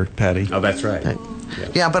be here, Patty. Oh, that's right.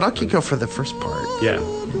 Yeah, but I'll go for the first part. Yeah.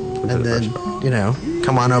 And then,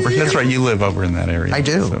 come on over here. That's right, you live over in that area. I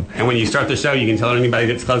do. So. And when you start the show, you can tell anybody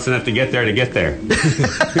that's close enough to get there.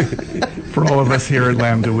 For all of us here at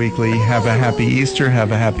Lambda Weekly, have a happy Easter,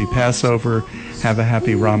 have a happy Passover, have a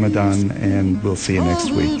happy Ramadan, and we'll see you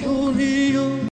next week.